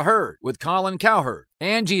Cowherd from The Herd with Colin Cowherd.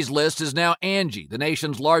 Angie's List is now Angie, the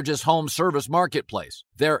nation's largest home service marketplace.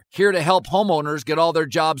 They're here to help homeowners get all their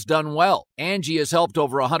jobs done well. Angie has helped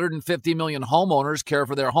over 150 million homeowners care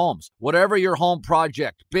for their homes. Whatever your home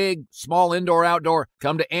project, big, small, indoor, outdoor,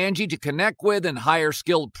 come to Angie to connect with and hire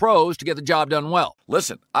skilled pros to get the job done well.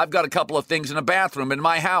 Listen, I've got a couple of things in a bathroom in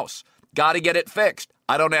my house. Got to get it fixed.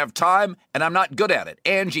 I don't have time, and I'm not good at it.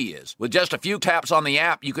 Angie is. With just a few taps on the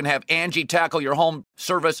app, you can have Angie tackle your home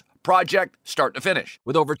service project start to finish.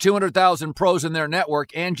 With over 200,000 pros in their network,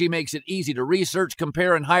 Angie makes it easy to research,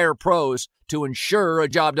 compare, and hire pros to ensure a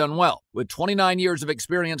job done well. With 29 years of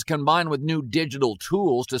experience combined with new digital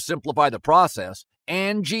tools to simplify the process,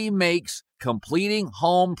 Angie makes completing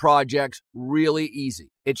home projects really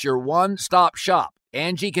easy. It's your one-stop shop.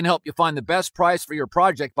 Angie can help you find the best price for your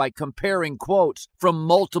project by comparing quotes from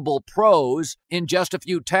multiple pros in just a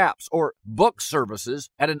few taps, or book services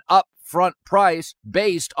at an upfront price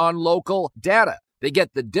based on local data. They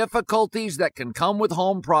get the difficulties that can come with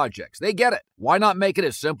home projects. They get it. Why not make it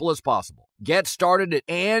as simple as possible? Get started at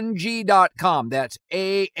Angie.com. That's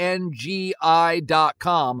ANGI.com,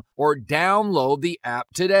 or download the app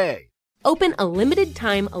today. Open a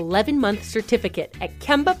limited-time 11-month certificate at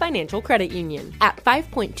Kemba Financial Credit Union. At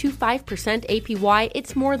 5.25% APY,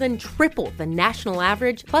 it's more than triple the national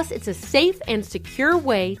average, plus it's a safe and secure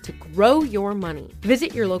way to grow your money.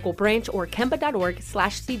 Visit your local branch or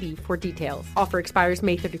kemba.org/CD for details. Offer expires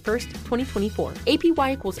May 31st, 2024.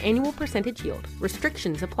 APY equals annual percentage yield.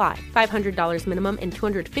 Restrictions apply. $500 minimum and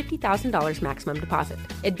 $250,000 maximum deposit.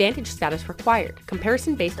 Advantage status required.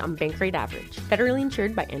 Comparison based on bank rate average. Federally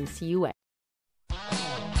insured by NCUA.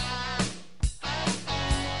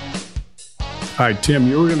 All right, Tim,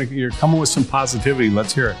 you're coming with some positivity.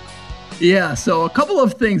 Let's hear it. Yeah, so a couple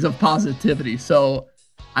of things of positivity. So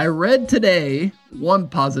I read today one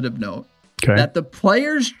positive note. that the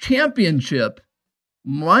Players' Championship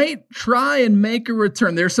might try and make a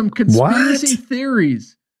return. There's some conspiracy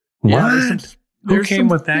theories. What? Yeah, Who came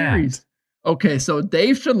with that? Okay, so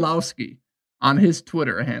Dave Shadlowski on his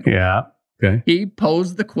Twitter handle. Yeah. Okay. He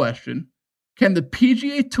posed the question, can the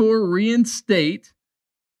PGA Tour reinstitute,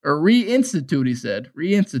 he said,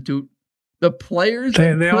 the players?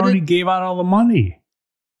 They already gave out all the money.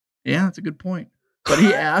 Yeah, that's a good point. But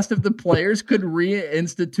he asked if the players could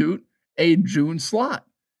reinstitute a June slot.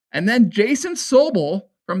 And then Jason Sobel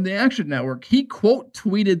from the Action Network, he quote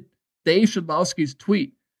tweeted Dave Shadlowski's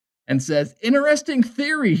tweet and says, interesting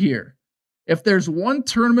theory here. If there's one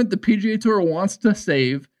tournament the PGA Tour wants to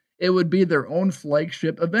save, it would be their own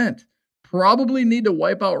flagship event. Probably need to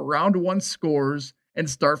wipe out round one scores and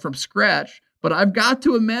start from scratch, but I've got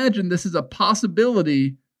to imagine this is a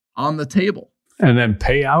possibility on the table. And then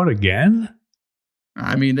pay out again?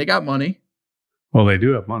 I mean, they got money. Well, they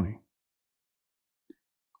do have money.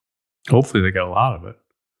 Hopefully they got a lot of it.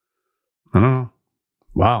 I don't know.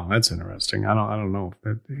 Wow, that's interesting. I don't know.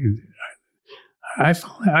 I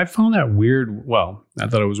found that weird. Well, I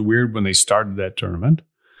thought it was weird when they started that tournament.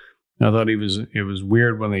 I thought it was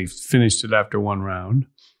weird when they finished it after one round.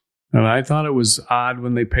 And I thought it was odd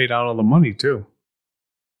when they paid out all the money too.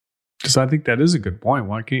 Because I think that is a good point.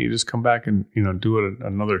 Why can't you just come back and, do it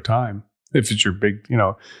another time? If it's your big,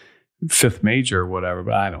 fifth major or whatever,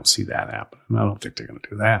 but I don't see that happening. I don't think they're going to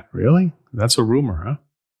do that. Really? That's a rumor, huh?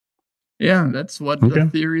 Yeah, that's what the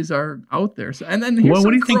theories are out there. So, and then what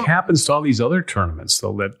do you think happens to all these other tournaments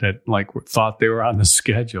though that like thought they were on the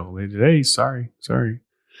schedule? They did, hey, sorry.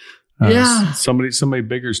 Somebody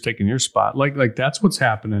bigger is taking your spot. Like that's what's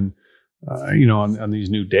happening. On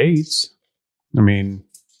these new dates. I mean,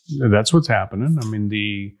 that's what's happening. I mean,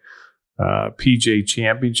 the PGA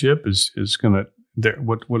Championship is gonna.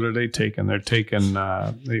 What are they taking? They're taking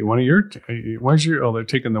they're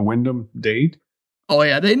taking the Wyndham date. Oh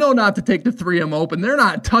yeah, they know not to take the 3M Open. They're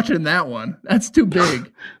not touching that one. That's too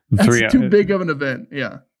big. That's too big of an event.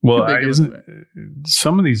 Yeah. Well,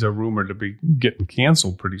 some of these are rumored to be getting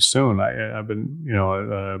canceled pretty soon. I've been,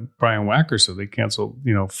 Brian Wacker said they canceled,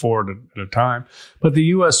 4 at a time. But the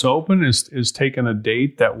U.S. Open is taking a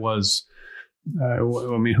date that was,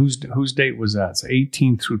 whose date was that? It's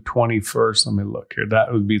 18th through 21st. Let me look here.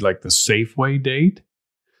 That would be like the Safeway date.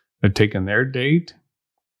 They're taking their date.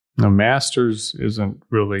 The Masters isn't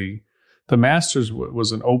really. The Masters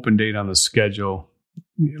was an open date on the schedule.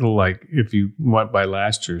 Like if you went by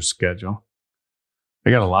last year's schedule,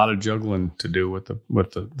 they got a lot of juggling to do with the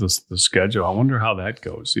schedule. I wonder how that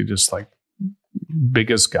goes. You just like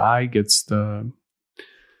biggest guy gets the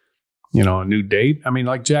a new date. I mean,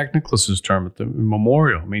 like Jack Nicklaus's tournament, the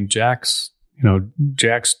Memorial. I mean, Jack's he's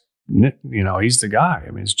the guy.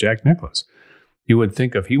 I mean, it's Jack Nicklaus. You would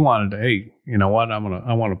think if he wanted to, hey, you know what? I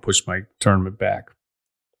want to push my tournament back.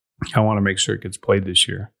 I want to make sure it gets played this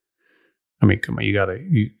year. I mean, come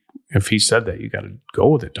on, if he said that, you got to go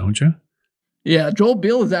with it, don't you? Yeah, Joel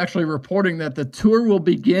Beal is actually reporting that the tour will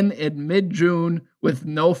begin in mid-June with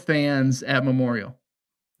no fans at Memorial.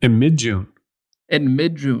 In mid-June? In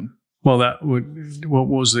mid-June. Well, what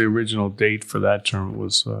was the original date for that term? It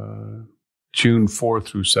was June 4th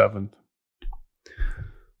through 7th.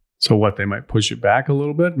 So what, they might push it back a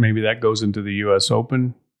little bit? Maybe that goes into the U.S.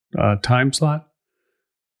 Open time slot?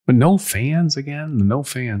 But no fans again? No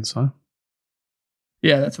fans, huh?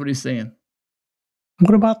 Yeah, that's what he's saying.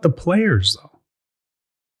 What about the players, though?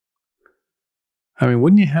 I mean,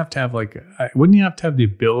 wouldn't you have to have the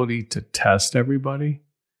ability to test everybody?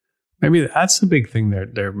 Maybe that's the big thing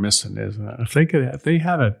they're missing, isn't it? If they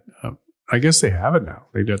had I guess they have it now.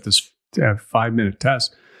 They've got this 5-minute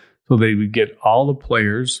test. So they would get all the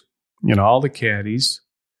players, all the caddies.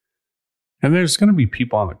 And there's going to be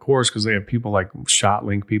people on the course because they have people like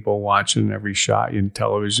ShotLink people watching every shot in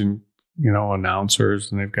television,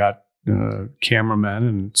 announcers, and they've got cameramen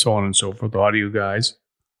and so on and so forth, audio guys.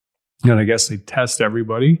 And I guess they test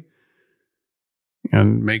everybody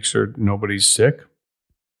and make sure nobody's sick.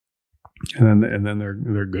 And then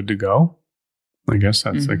they're good to go. I guess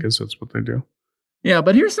that's what they do. Yeah,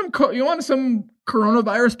 but here's you want some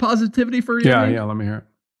coronavirus positivity for you? Yeah, let me hear it.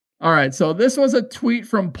 All right, so this was a tweet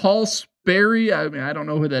from Paul Sperry. I mean, I don't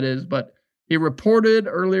know who that is, but he reported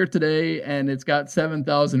earlier today, and it's got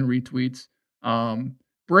 7,000 retweets.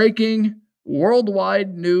 Breaking: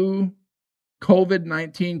 worldwide new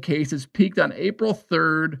COVID-19 cases peaked on April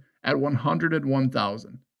 3rd at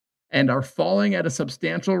 101,000 and are falling at a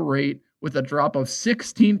substantial rate, with a drop of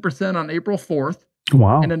 16% on April 4th.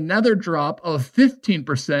 Wow. And another drop of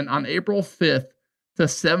 15% on April 5th to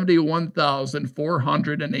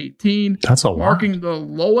 71,418. That's a lot. Marking the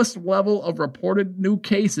lowest level of reported new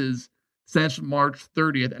cases since March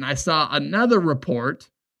 30th. And I saw another report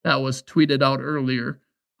that was tweeted out earlier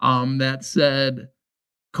that said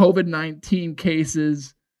COVID-19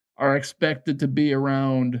 cases are expected to be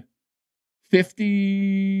around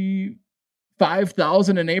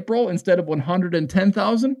 55,000 in April instead of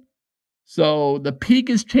 110,000. So the peak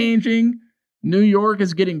is changing. New York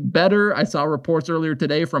is getting better. I saw reports earlier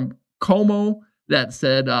today from Como that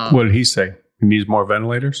said... what did he say? He needs more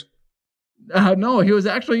ventilators? No, he was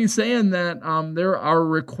actually saying that they are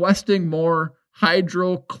requesting more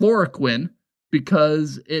hydrochloroquine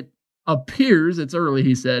because it appears, it's early,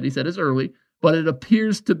 he said it's early, but it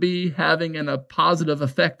appears to be having a positive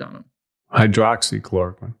effect on him.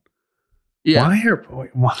 Hydroxychloroquine. Yeah.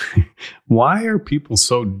 Why are people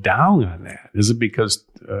so down on that? Is it because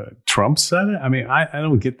Trump said it? I mean, I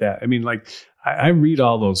don't get that. I mean, like I read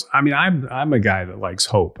all those. I mean, I'm a guy that likes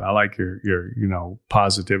hope. I like your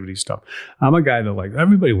positivity stuff. I'm a guy that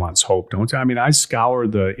everybody wants hope, don't you? I mean, I scour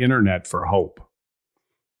the internet for hope.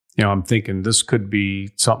 I'm thinking this could be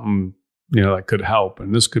something that could help,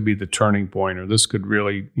 and this could be the turning point, or this could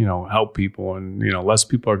really help people, and less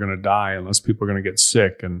people are going to die, and less people are going to get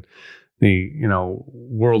sick, and the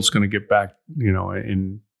world's going to get back,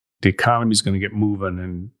 and the economy's going to get moving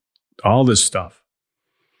and all this stuff.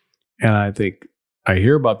 And I think I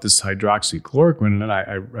hear about this hydroxychloroquine, and then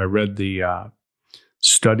I read the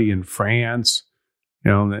study in France,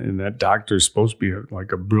 and that doctor is supposed to be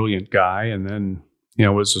like a brilliant guy. And then, it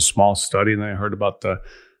was a small study. And then I heard about the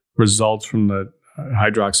results from the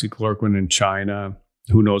hydroxychloroquine in China.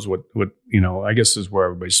 Who knows what I guess this is where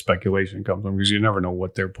everybody's speculation comes from, because you never know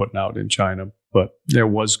what they're putting out in China, but there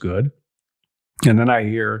was good. And then I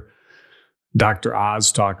hear Dr.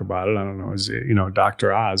 Oz talk about it. I don't know.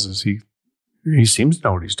 Dr. Oz, he seems to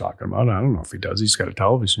know what he's talking about. I don't know if he does. He's got a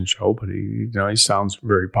television show, but he sounds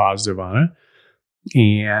very positive on it.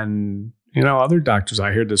 And, other doctors,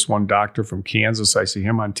 I heard this one doctor from Kansas. I see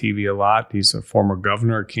him on TV a lot. He's a former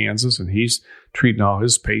governor of Kansas, and he's treating all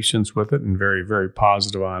his patients with it and very, very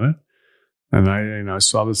positive on it. And I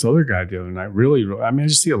saw this other guy the other night. I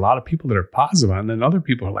just see a lot of people that are positive on it, and then other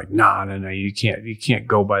people are like, no, you can't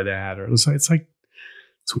go by that. Or it's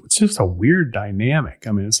just a weird dynamic.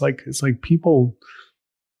 I mean, it's like people,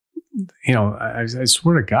 I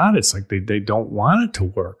swear to God, it's like they don't want it to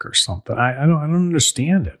work or something. I don't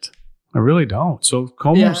understand it. I really don't. So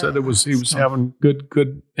Como said he was having good.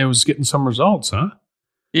 It was getting some results, huh?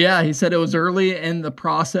 Yeah, he said it was early in the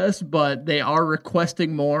process, but they are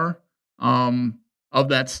requesting more of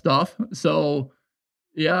that stuff. So,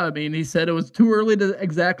 yeah, I mean, he said it was too early to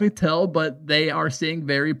exactly tell, but they are seeing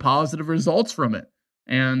very positive results from it.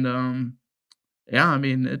 And I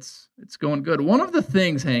mean, it's going good. One of the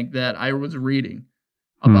things, Hank, that I was reading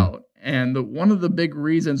about, and one of the big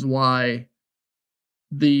reasons why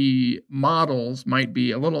the models might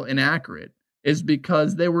be a little inaccurate is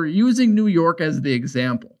because they were using New York as the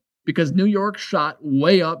example, because New York shot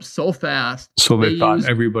way up so fast. So they thought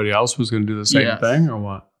everybody else was going to do the same thing, or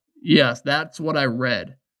what? Yes, that's what I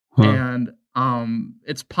read. And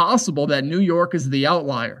it's possible that New York is the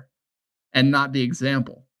outlier and not the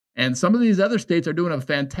example. And some of these other states are doing a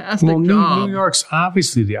fantastic job. New York's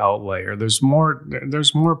obviously the outlier. There's more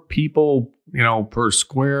people, per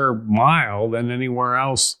square mile than anywhere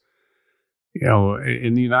else,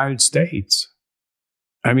 in the United States.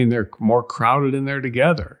 I mean, they're more crowded in there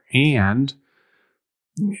together. And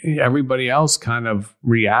everybody else kind of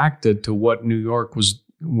reacted to what New York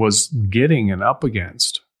was getting and up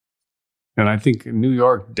against. And I think New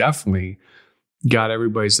York definitely got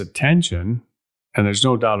everybody's attention. And there's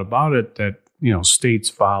no doubt about it that, states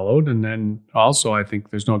followed. And then also, I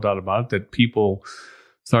think there's no doubt about it that people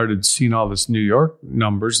started seeing all this New York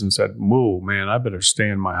numbers and said, whoa, man, I better stay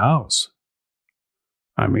in my house.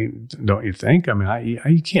 I mean, don't you think? I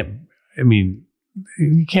mean,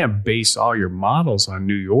 you can't base all your models on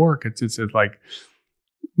New York. It's like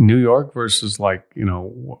New York versus what,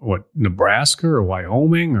 Nebraska or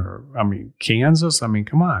Wyoming or, Kansas. I mean,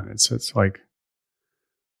 come on. It's like,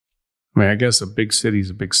 I guess a big city is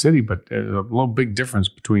a big city, but there's a little big difference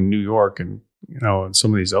between New York and, and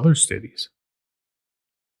some of these other cities.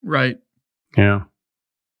 Right. Yeah.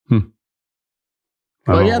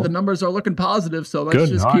 Well, the numbers are looking positive, so let's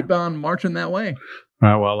just keep on marching that way. All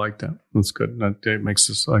right, well, I like that. That's good. That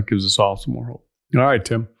gives us all some more hope. All right,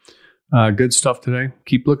 Tim. Good stuff today.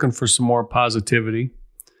 Keep looking for some more positivity.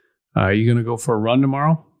 Are you going to go for a run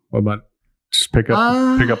tomorrow? What about just pick up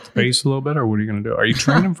the pace a little bit, or what are you going to do? Are you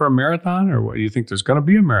training for a marathon, or what do you think there's going to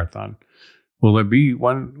be a marathon? Will there be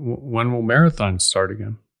when will marathons start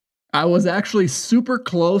again? I was actually super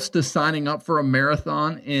close to signing up for a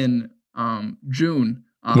marathon in June.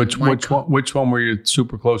 Which one were you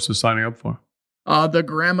super close to signing up for? The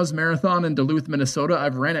Grandma's Marathon in Duluth, Minnesota.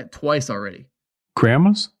 I've ran it twice already.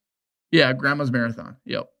 Grandma's? Yeah, Grandma's Marathon.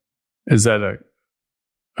 Yep. Is that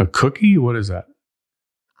a cookie? What is that?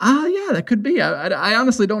 Yeah, that could be. I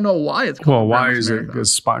honestly don't know why it's called. Well, why Grandma's is Marathon. it a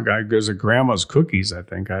spot guy? There's a Grandma's Cookies, I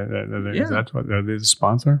think. Is that what are they the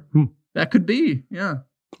sponsor? That could be. Yeah.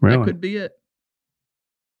 Really? That could be it.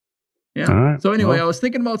 Yeah. All right. So anyway, Well, I was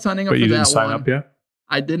thinking about signing up but for you that didn't sign one. up yet?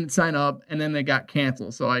 I didn't sign up, and then they got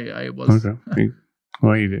canceled. So I was. Okay.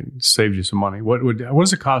 Well, you didn't. Saved you some money. What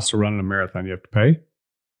does it cost to run a marathon? You have to pay?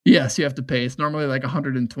 Yes, you have to pay. It's normally like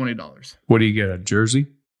 $120. What do you get? A jersey?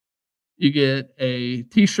 You get a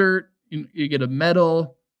T-shirt. You get a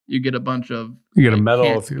medal. You get a bunch of. You get a like,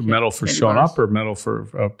 medal. Medal for candy showing bars. up, or medal for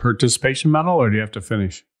a participation medal, or do you have to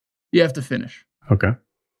finish? You have to finish. Okay.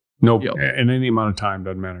 No, Yep. in any amount of time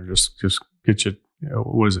doesn't matter. Just get you.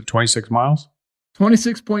 What is it? 26 miles?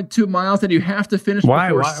 26.2 miles, and you have to finish Why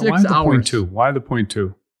before 6 the hours. 0.2? Why the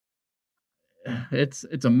 0.2?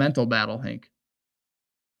 It's a mental battle, Hank.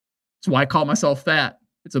 That's why I call myself fat.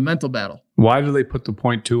 It's a mental battle. Why do they put the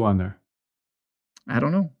 0.2 on there? I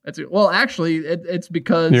don't know. Actually, it's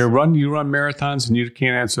because You run marathons and you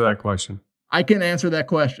can't answer that question. I can answer that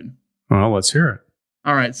question. Well, let's hear it.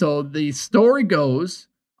 All right. So the story goes,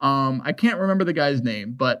 I can't remember the guy's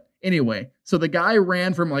name, but anyway, so the guy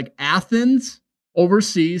ran from like Athens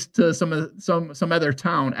overseas to some other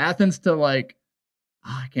town. Athens to like,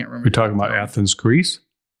 I can't remember. You're talking about Athens, Greece?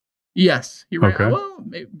 Yes, he ran. Okay. Well,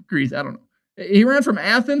 maybe Greece. I don't know. He ran from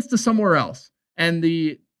Athens to somewhere else, and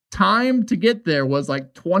the time to get there was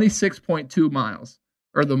like 26.2 miles,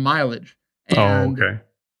 or the mileage. And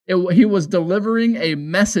okay. He was delivering a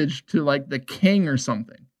message to like the king or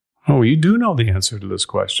something. Oh, you do know the answer to this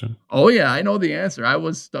question. Oh yeah, I know the answer. I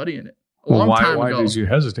was studying it a long time why ago. did you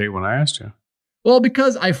hesitate when I asked you? Well,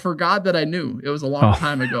 because I forgot that I knew. It was a long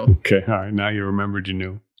time ago. Okay, all right. Now you remembered you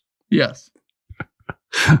knew. Yes.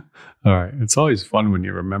 All right. It's always fun when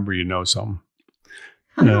you remember you know something.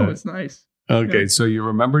 I know, it's nice. Okay, Yeah. so you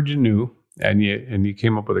remembered you knew, and you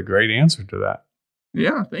came up with a great answer to that.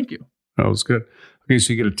 Yeah, thank you. That was good. Okay,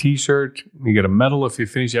 so you get a T-shirt, you get a medal if you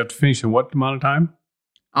finish. You have to finish in what amount of time?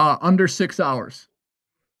 Under 6 hours.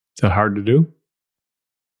 Is that hard to do?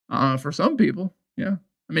 For some people, yeah.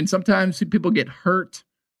 I mean, sometimes people get hurt.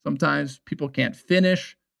 Sometimes people can't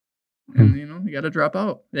finish, and you got to drop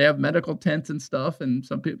out. They have medical tents and stuff, and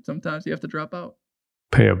sometimes you have to drop out.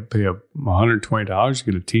 Pay a $120 to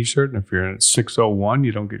get a T-shirt, and if you're at 6:01,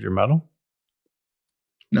 you don't get your medal.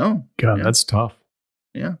 No, God, yeah. that's tough.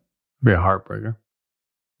 Yeah, Be a heartbreaker.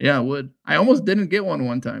 yeah, it would. I almost didn't get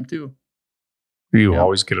one time too. You Yeah.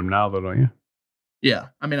 always get them now, though, don't you? Yeah,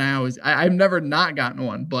 I mean, I've never not gotten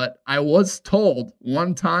one, but I was told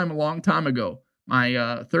one time a long time ago,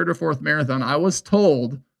 my third or fourth marathon, I was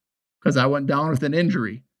told, because I went down with an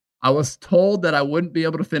injury, I was told that I wouldn't be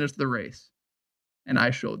able to finish the race, and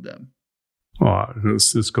I showed them. Well,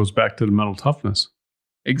 this goes back to the mental toughness.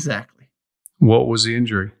 Exactly. What was the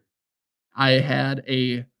injury? I had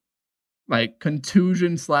a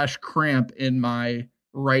contusion / cramp in my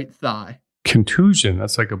right thigh. Contusion.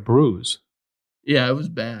 That's like a bruise. Yeah, it was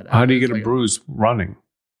bad. How do you It was get a like bruise running?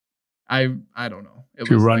 I don't know. It If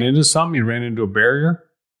you was run like- into something, you ran into a barrier.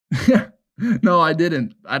 No, I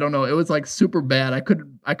didn't. I don't know. It was like super bad. I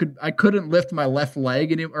couldn't lift my left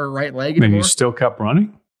leg or right leg And anymore. you still kept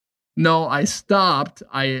running. No, I stopped.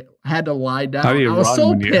 I had to lie down. How do you I was run?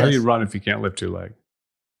 so pissed. How do you run if you can't lift your leg?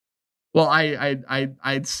 Well,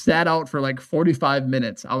 I sat out for like 45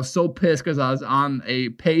 minutes. I was so pissed because I was on a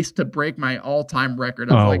pace to break my all-time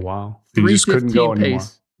record. I was Wow! You just couldn't go 3:15 anymore.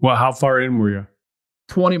 pace. Well, how far in were you?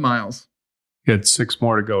 20 miles. You had 6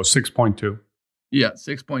 more to go. 6.2. Yeah,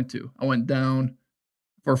 6.2. I went down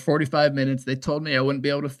for 45 minutes. They told me I wouldn't be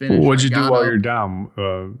able to finish. What'd you I do got while up. you're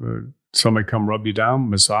down? Somebody come rub you down,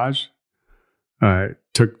 massage?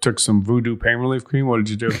 Took some voodoo pain relief cream. What did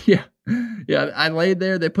you do? Yeah. I laid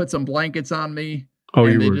there. They put some blankets on me. Oh,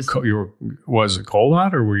 and you they were. Was it cold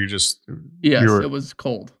out, or were you just? Yes, you were, it was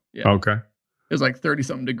cold. Yeah, Okay. it was like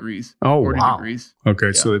 30-something degrees. Oh, 40 wow. degrees.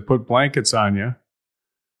 Okay, so they put blankets on you.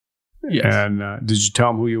 Yes. And did you tell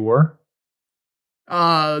them who you were?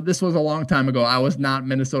 This was a long time ago. I was not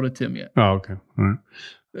Minnesota Tim yet. Oh, okay. All right.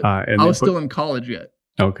 And I they was still in college yet.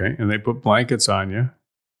 Okay, and they put blankets on you,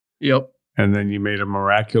 Yep. and then you made a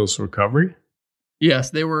miraculous recovery. Yes,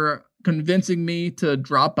 they were convincing me to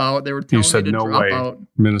drop out. They were telling You said me to no drop way. out.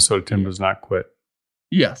 Minnesota Tim does not quit.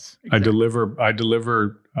 Yes. Exactly. I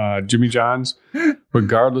deliver Jimmy John's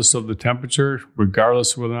regardless of the temperature,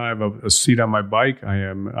 regardless of whether I have a seat on my bike.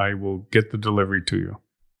 I will get the delivery to you.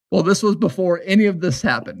 Well, this was before any of this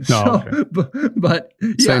happened. No, so, okay. but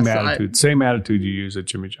Same yes, attitude. Same attitude you use at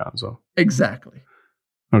Jimmy John's, though. Exactly.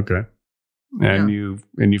 Okay. And you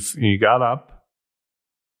got up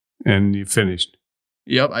and you finished.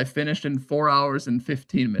 Yep, I finished in 4 hours and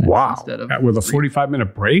 15 minutes. Wow. Instead of with a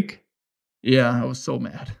 45-minute break? Yeah, I was so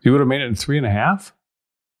mad. You would have made it in 3.5?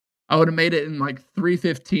 I would have made it in like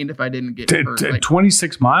 3:15 if I didn't get hurt.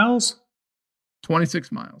 26 miles?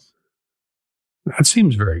 26 miles. That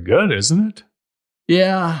seems very good, isn't it?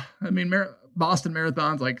 Yeah. I mean, Boston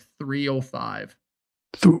Marathon's like 3:05.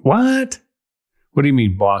 What? What do you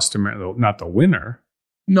mean Boston Marathon? Not the winner?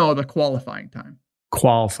 No, the qualifying time.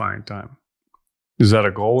 Qualifying time. Is that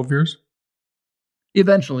a goal of yours?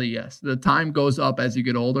 Eventually, yes. The time goes up as you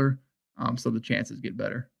get older, so the chances get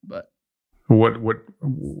better. But what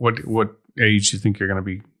age do you think you're going to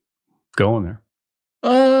be going there?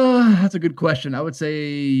 That's a good question. I would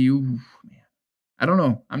say I don't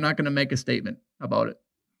know. I'm not going to make a statement about it.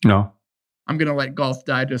 No. I'm going to let Golf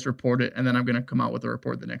Digest report it, and then I'm going to come out with a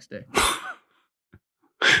report the next day.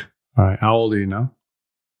 All right. How old are you now?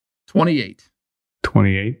 28.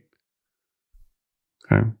 28?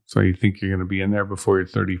 Okay. So you think you're going to be in there before you're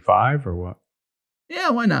 35 or what?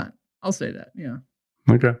 Yeah, why not? I'll say that. Yeah.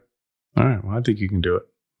 Okay. All right. Well, I think you can do it.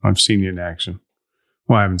 I've seen you in action.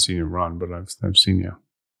 Well, I haven't seen you run, but I've seen you,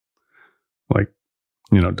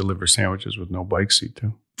 deliver sandwiches with no bike seat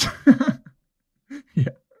too. Yeah.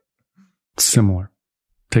 Similar.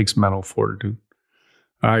 Takes mental fortitude.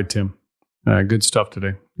 All right, Tim. Good stuff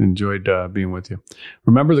today. Enjoyed being with you.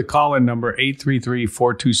 Remember the call-in number,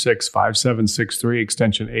 833-426-5763,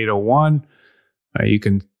 extension 801. You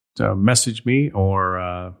can message me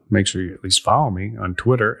or make sure you at least follow me on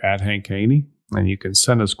Twitter at Hank Haney. And you can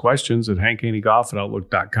send us questions at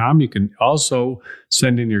hankhanegolf@outlook.com. You can also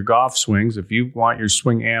send in your golf swings. If you want your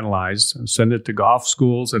swing analyzed, send it to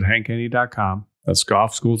golfschools@hankhaney.com. That's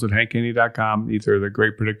golfschools@hankhaney.com. Either the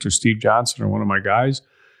great predictor Steve Johnson or one of my guys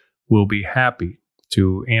will be happy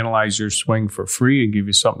to analyze your swing for free and give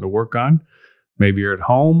you something to work on. Maybe you're at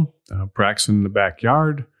home, practicing in the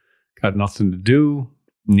backyard, got nothing to do,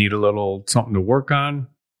 need a little something to work on.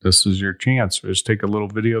 This is your chance. Just take a little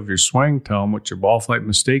video of your swing, tell them what your ball flight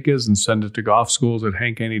mistake is, and send it to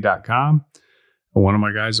golfschools@hankhaney.com. And one of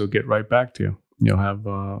my guys will get right back to you. You'll have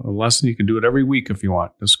a lesson. You can do it every week if you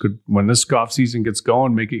want. When this golf season gets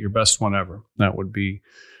going, make it your best one ever. That would be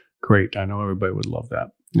great. I know everybody would love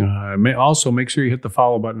that. Also, make sure you hit the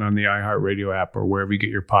follow button on the iHeartRadio app or wherever you get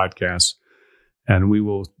your podcasts. And we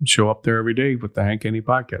will show up there every day with the Hank Haney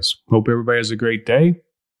podcast. Hope everybody has a great day.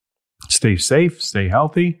 Stay safe, stay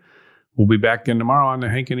healthy. We'll be back again tomorrow on the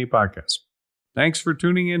Hank Haney podcast. Thanks for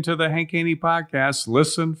tuning into the Hank Haney podcast.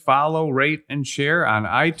 Listen, follow, rate, and share on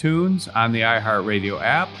iTunes, on the iHeartRadio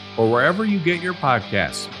app, or wherever you get your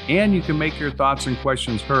podcasts. And you can make your thoughts and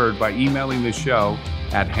questions heard by emailing the show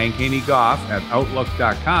at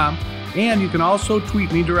hankhaneygolf@outlook.com. And you can also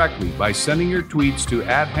tweet me directly by sending your tweets to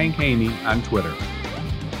 @HankHaney on Twitter.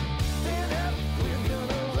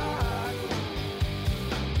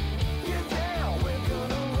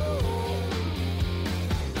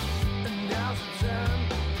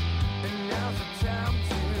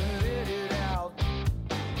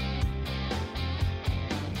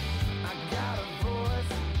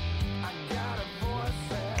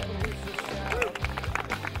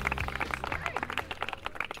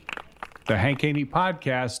 The Hank Haney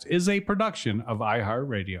Podcast is a production of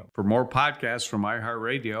iHeartRadio. For more podcasts from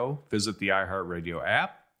iHeartRadio, visit the iHeartRadio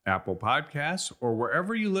app, Apple Podcasts, or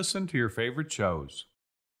wherever you listen to your favorite shows.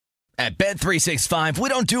 At Bet365, we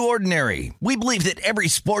don't do ordinary. We believe that every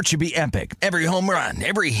sport should be epic. Every home run,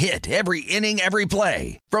 every hit, every inning, every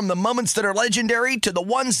play. From the moments that are legendary to the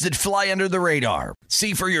ones that fly under the radar.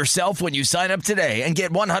 See for yourself when you sign up today and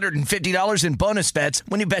get $150 in bonus bets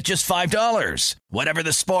when you bet just $5. Whatever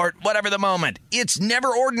the sport, whatever the moment, it's never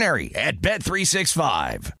ordinary at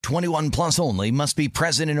Bet365. 21 plus only. Must be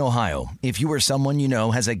present in Ohio. If you or someone you know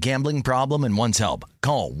has a gambling problem and wants help,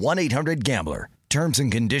 call 1-800-GAMBLER. Terms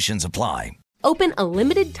and conditions apply. Open a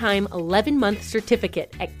limited-time 11-month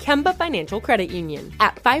certificate at Kemba Financial Credit Union.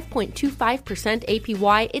 At 5.25%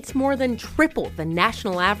 APY, it's more than triple the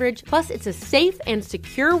national average, plus it's a safe and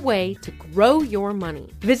secure way to grow your money.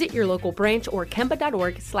 Visit your local branch or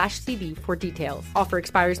kemba.org/CD for details. Offer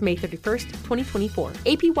expires May 31st, 2024.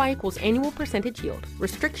 APY equals annual percentage yield.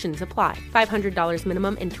 Restrictions apply. $500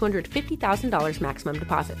 minimum and $250,000 maximum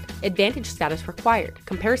deposit. Advantage status required.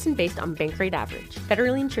 Comparison based on bank rate average.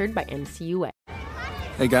 Federally insured by NCUA.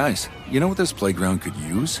 Hey guys, you know what this playground could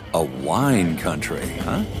use? A wine country,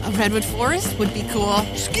 huh? A redwood forest would be cool.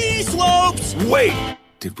 Ski slopes! Wait!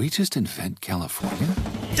 Did we just invent California?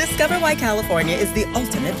 Discover why California is the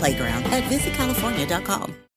ultimate playground at visitcalifornia.com.